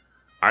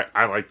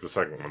 I like the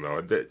second one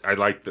though. I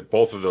like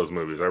both of those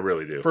movies. I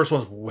really do. First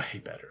one's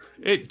way better.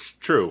 It's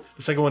true,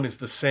 The second one is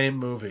the same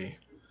movie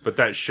but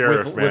that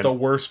sheriff man, with a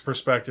worse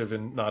perspective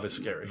and not as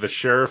scary. the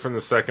sheriff in the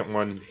second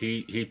one,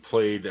 he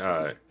played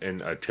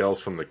in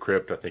Tales from the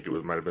Crypt. I think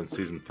might have been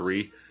season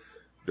 3.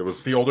 There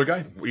was The older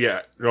guy?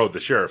 the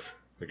sheriff,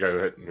 the guy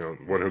that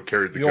one who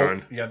carried the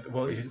gun.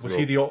 Was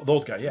he the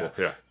old guy? Yeah.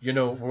 Yeah. You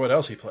know what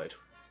else he played?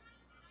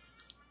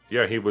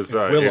 Yeah, he was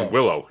Willow. in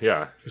Willow.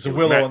 Yeah, He was a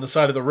willow Matt- on the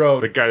side of the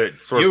road. the guy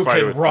that sort You of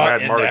fighted can with rot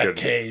Mad in Mardigan. that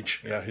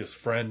cage. Yeah, his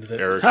friend.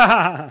 Eric.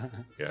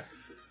 Yeah,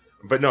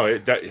 but no,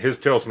 his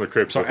Tales from the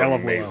Crypt was I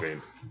love Willow.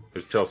 amazing.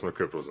 His Tales from the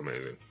Crypt was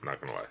amazing. I'm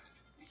not gonna lie,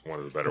 it's one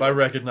of the better. But I ones.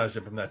 recognized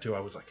him from that too. I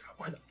was like,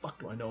 why the fuck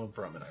do I know him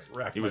from? And I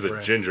racked He my was a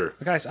brain. ginger.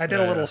 Guys, I did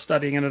a little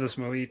studying into this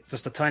movie,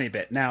 just a tiny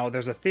bit. Now,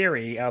 there's a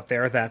theory out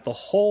there that the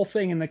whole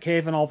thing in the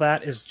cave and all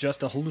that is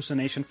just a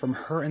hallucination from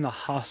her in the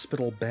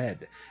hospital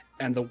bed.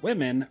 And the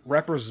women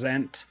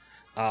represent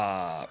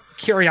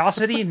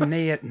curiosity,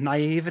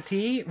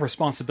 naivety,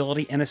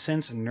 responsibility,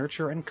 innocence,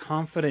 nurture, and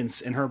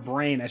confidence in her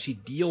brain as she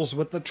deals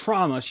with the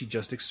trauma she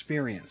just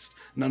experienced.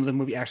 None of the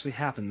movie actually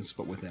happens,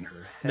 but within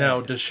her head.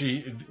 Now, does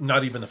she?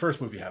 Not even the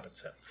first movie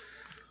happens yet.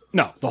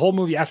 No, the whole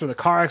movie after the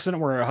car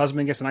accident where her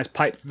husband gets a nice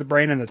pipe through the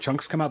brain and the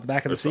chunks come out the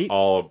back of the seat.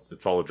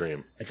 It's all a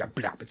dream.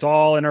 It's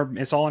all in her.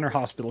 It's all in her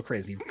hospital.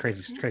 Crazy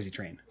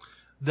train.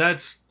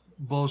 That's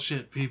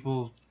bullshit.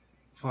 People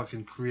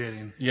fucking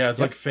creating. Yeah, it's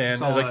like fan.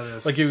 That's all that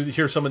is. Like you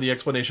hear some of the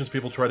explanations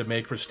people try to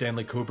make for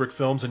Stanley Kubrick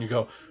films, and you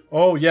go,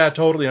 "Oh yeah,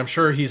 totally. I'm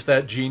sure he's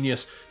that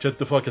genius to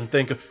fucking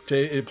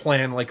to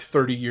plan like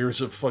 30 years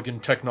of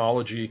fucking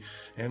technology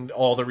and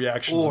all the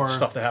reactions Or- and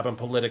stuff that happened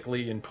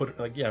politically, and put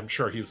like, yeah, I'm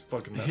sure he was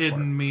fucking that Hidden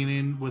smart.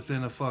 meaning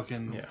within a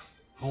fucking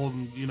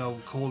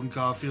Holden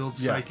Caulfield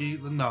Yeah. psyche.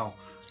 No.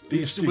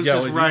 These, It was yeah,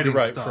 just you're writing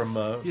right stuff. from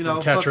You know,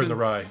 Catcher in the fucking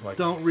Rye. Like,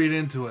 don't read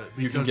into it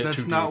You can because get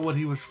that's too not deep. what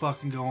he was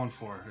fucking going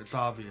for. It's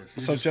obvious.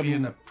 He's So, just being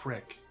gentlemen- a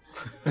prick.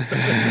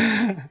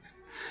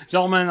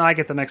 Gentlemen, I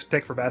get the next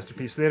pick for Bastard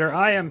Piece Theater.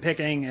 I am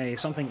picking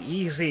something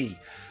easy.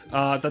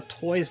 The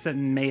Toys That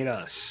Made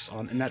Us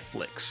on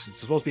Netflix. It's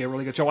supposed to be a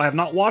really good show. I have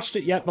not watched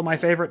it yet, but my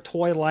favorite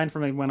toy line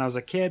from when I was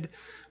a kid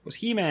was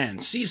He-Man.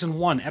 Season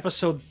 1,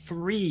 Episode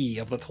 3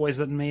 of The Toys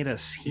That Made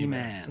Us.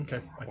 He-Man.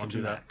 Okay, I can Watching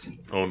do that.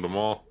 Owned them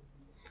all.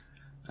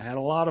 I had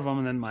a lot of them,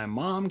 and then my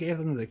mom gave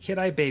them to the kid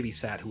I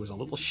babysat, who was a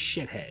little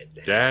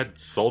shithead. Dad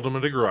sold them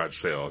at a garage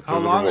sale. How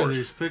long are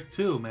these? Pick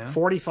 2, man.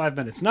 45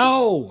 minutes.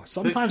 No!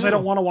 Sometimes Pick I 2.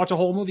 don't want to watch a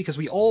whole movie because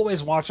we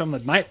always watch them the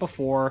night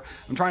before.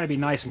 I'm trying to be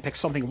nice and pick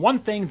one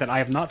thing that I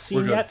have not seen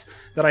We're good. yet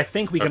that I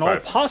think we can all High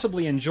five.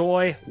 possibly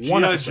enjoy.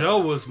 One G.I. episode. Joe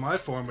was my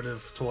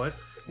formative toy.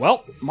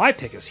 Well, my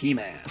pick is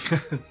He-Man.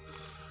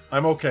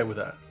 I'm okay with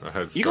that. I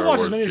had You Star can watch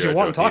Wars, as many as G.I. you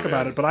want and Joe, talk He-Man.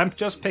 about it, but I'm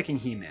just picking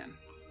He-Man.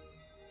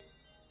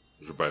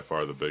 Those are by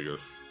far the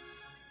biggest.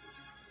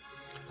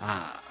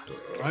 I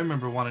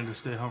remember wanting to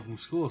stay home from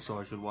school so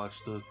I could watch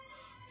the,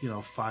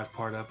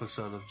 5-part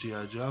episode of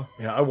G.I. Joe.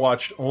 Yeah, I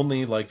watched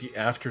only like the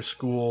after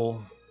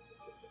school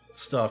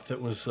stuff that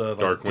was like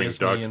Darkwing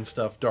Disney Duck. and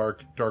stuff,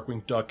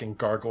 Darkwing Duck and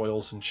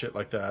Gargoyles and shit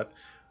like that.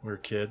 We were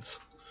kids.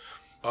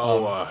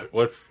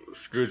 What's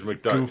Scrooge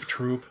McDuck? Goof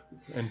Troop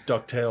and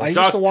DuckTales. I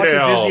used to watch it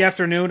DuckTales. Disney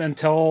Afternoon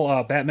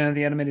until Batman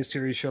the Animated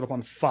Series showed up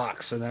on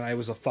Fox, and then I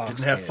was a Fox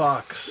Didn't have kid.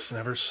 Fox.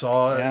 Never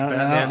saw Yeah,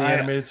 Batman no, the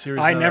Animated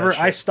Series. I none of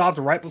that I shit. stopped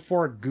right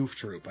before Goof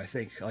Troop. I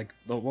think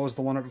what was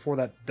the one right before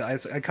that?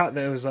 I caught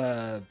there was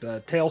a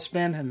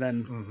Tailspin, and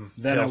then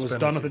I was Tailspin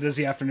done is with the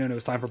Disney Afternoon. It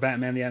was time for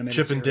Batman the Animated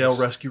Chip and Series.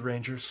 Dale Rescue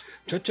Rangers.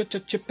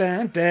 Chip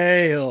and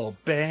Dale,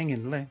 bang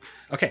and lang.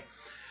 Okay.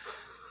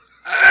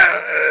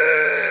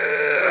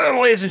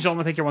 Ladies and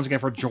gentlemen, thank you once again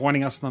for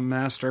joining us on the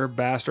Master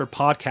Bastard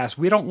Podcast.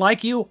 We don't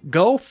like you.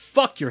 Go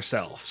fuck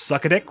yourself.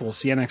 Suck a dick. We'll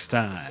see you next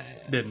time.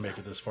 Didn't make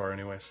it this far,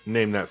 anyways.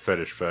 Name that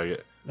fetish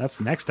faggot. That's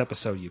next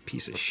episode, you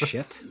piece of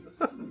shit.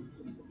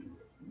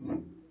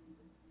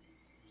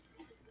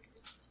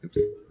 Oops.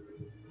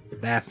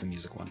 That's the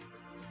music one.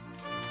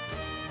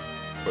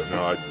 But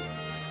no,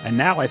 And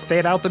now I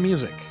fade out the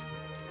music.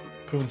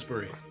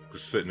 Poonsbury.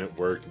 was sitting at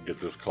work and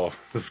get this call from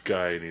this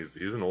guy, and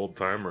he's an old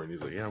timer, and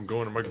he's like, "Yeah, I'm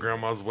going to my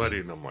grandma's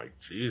wedding." And I'm like,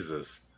 Jesus.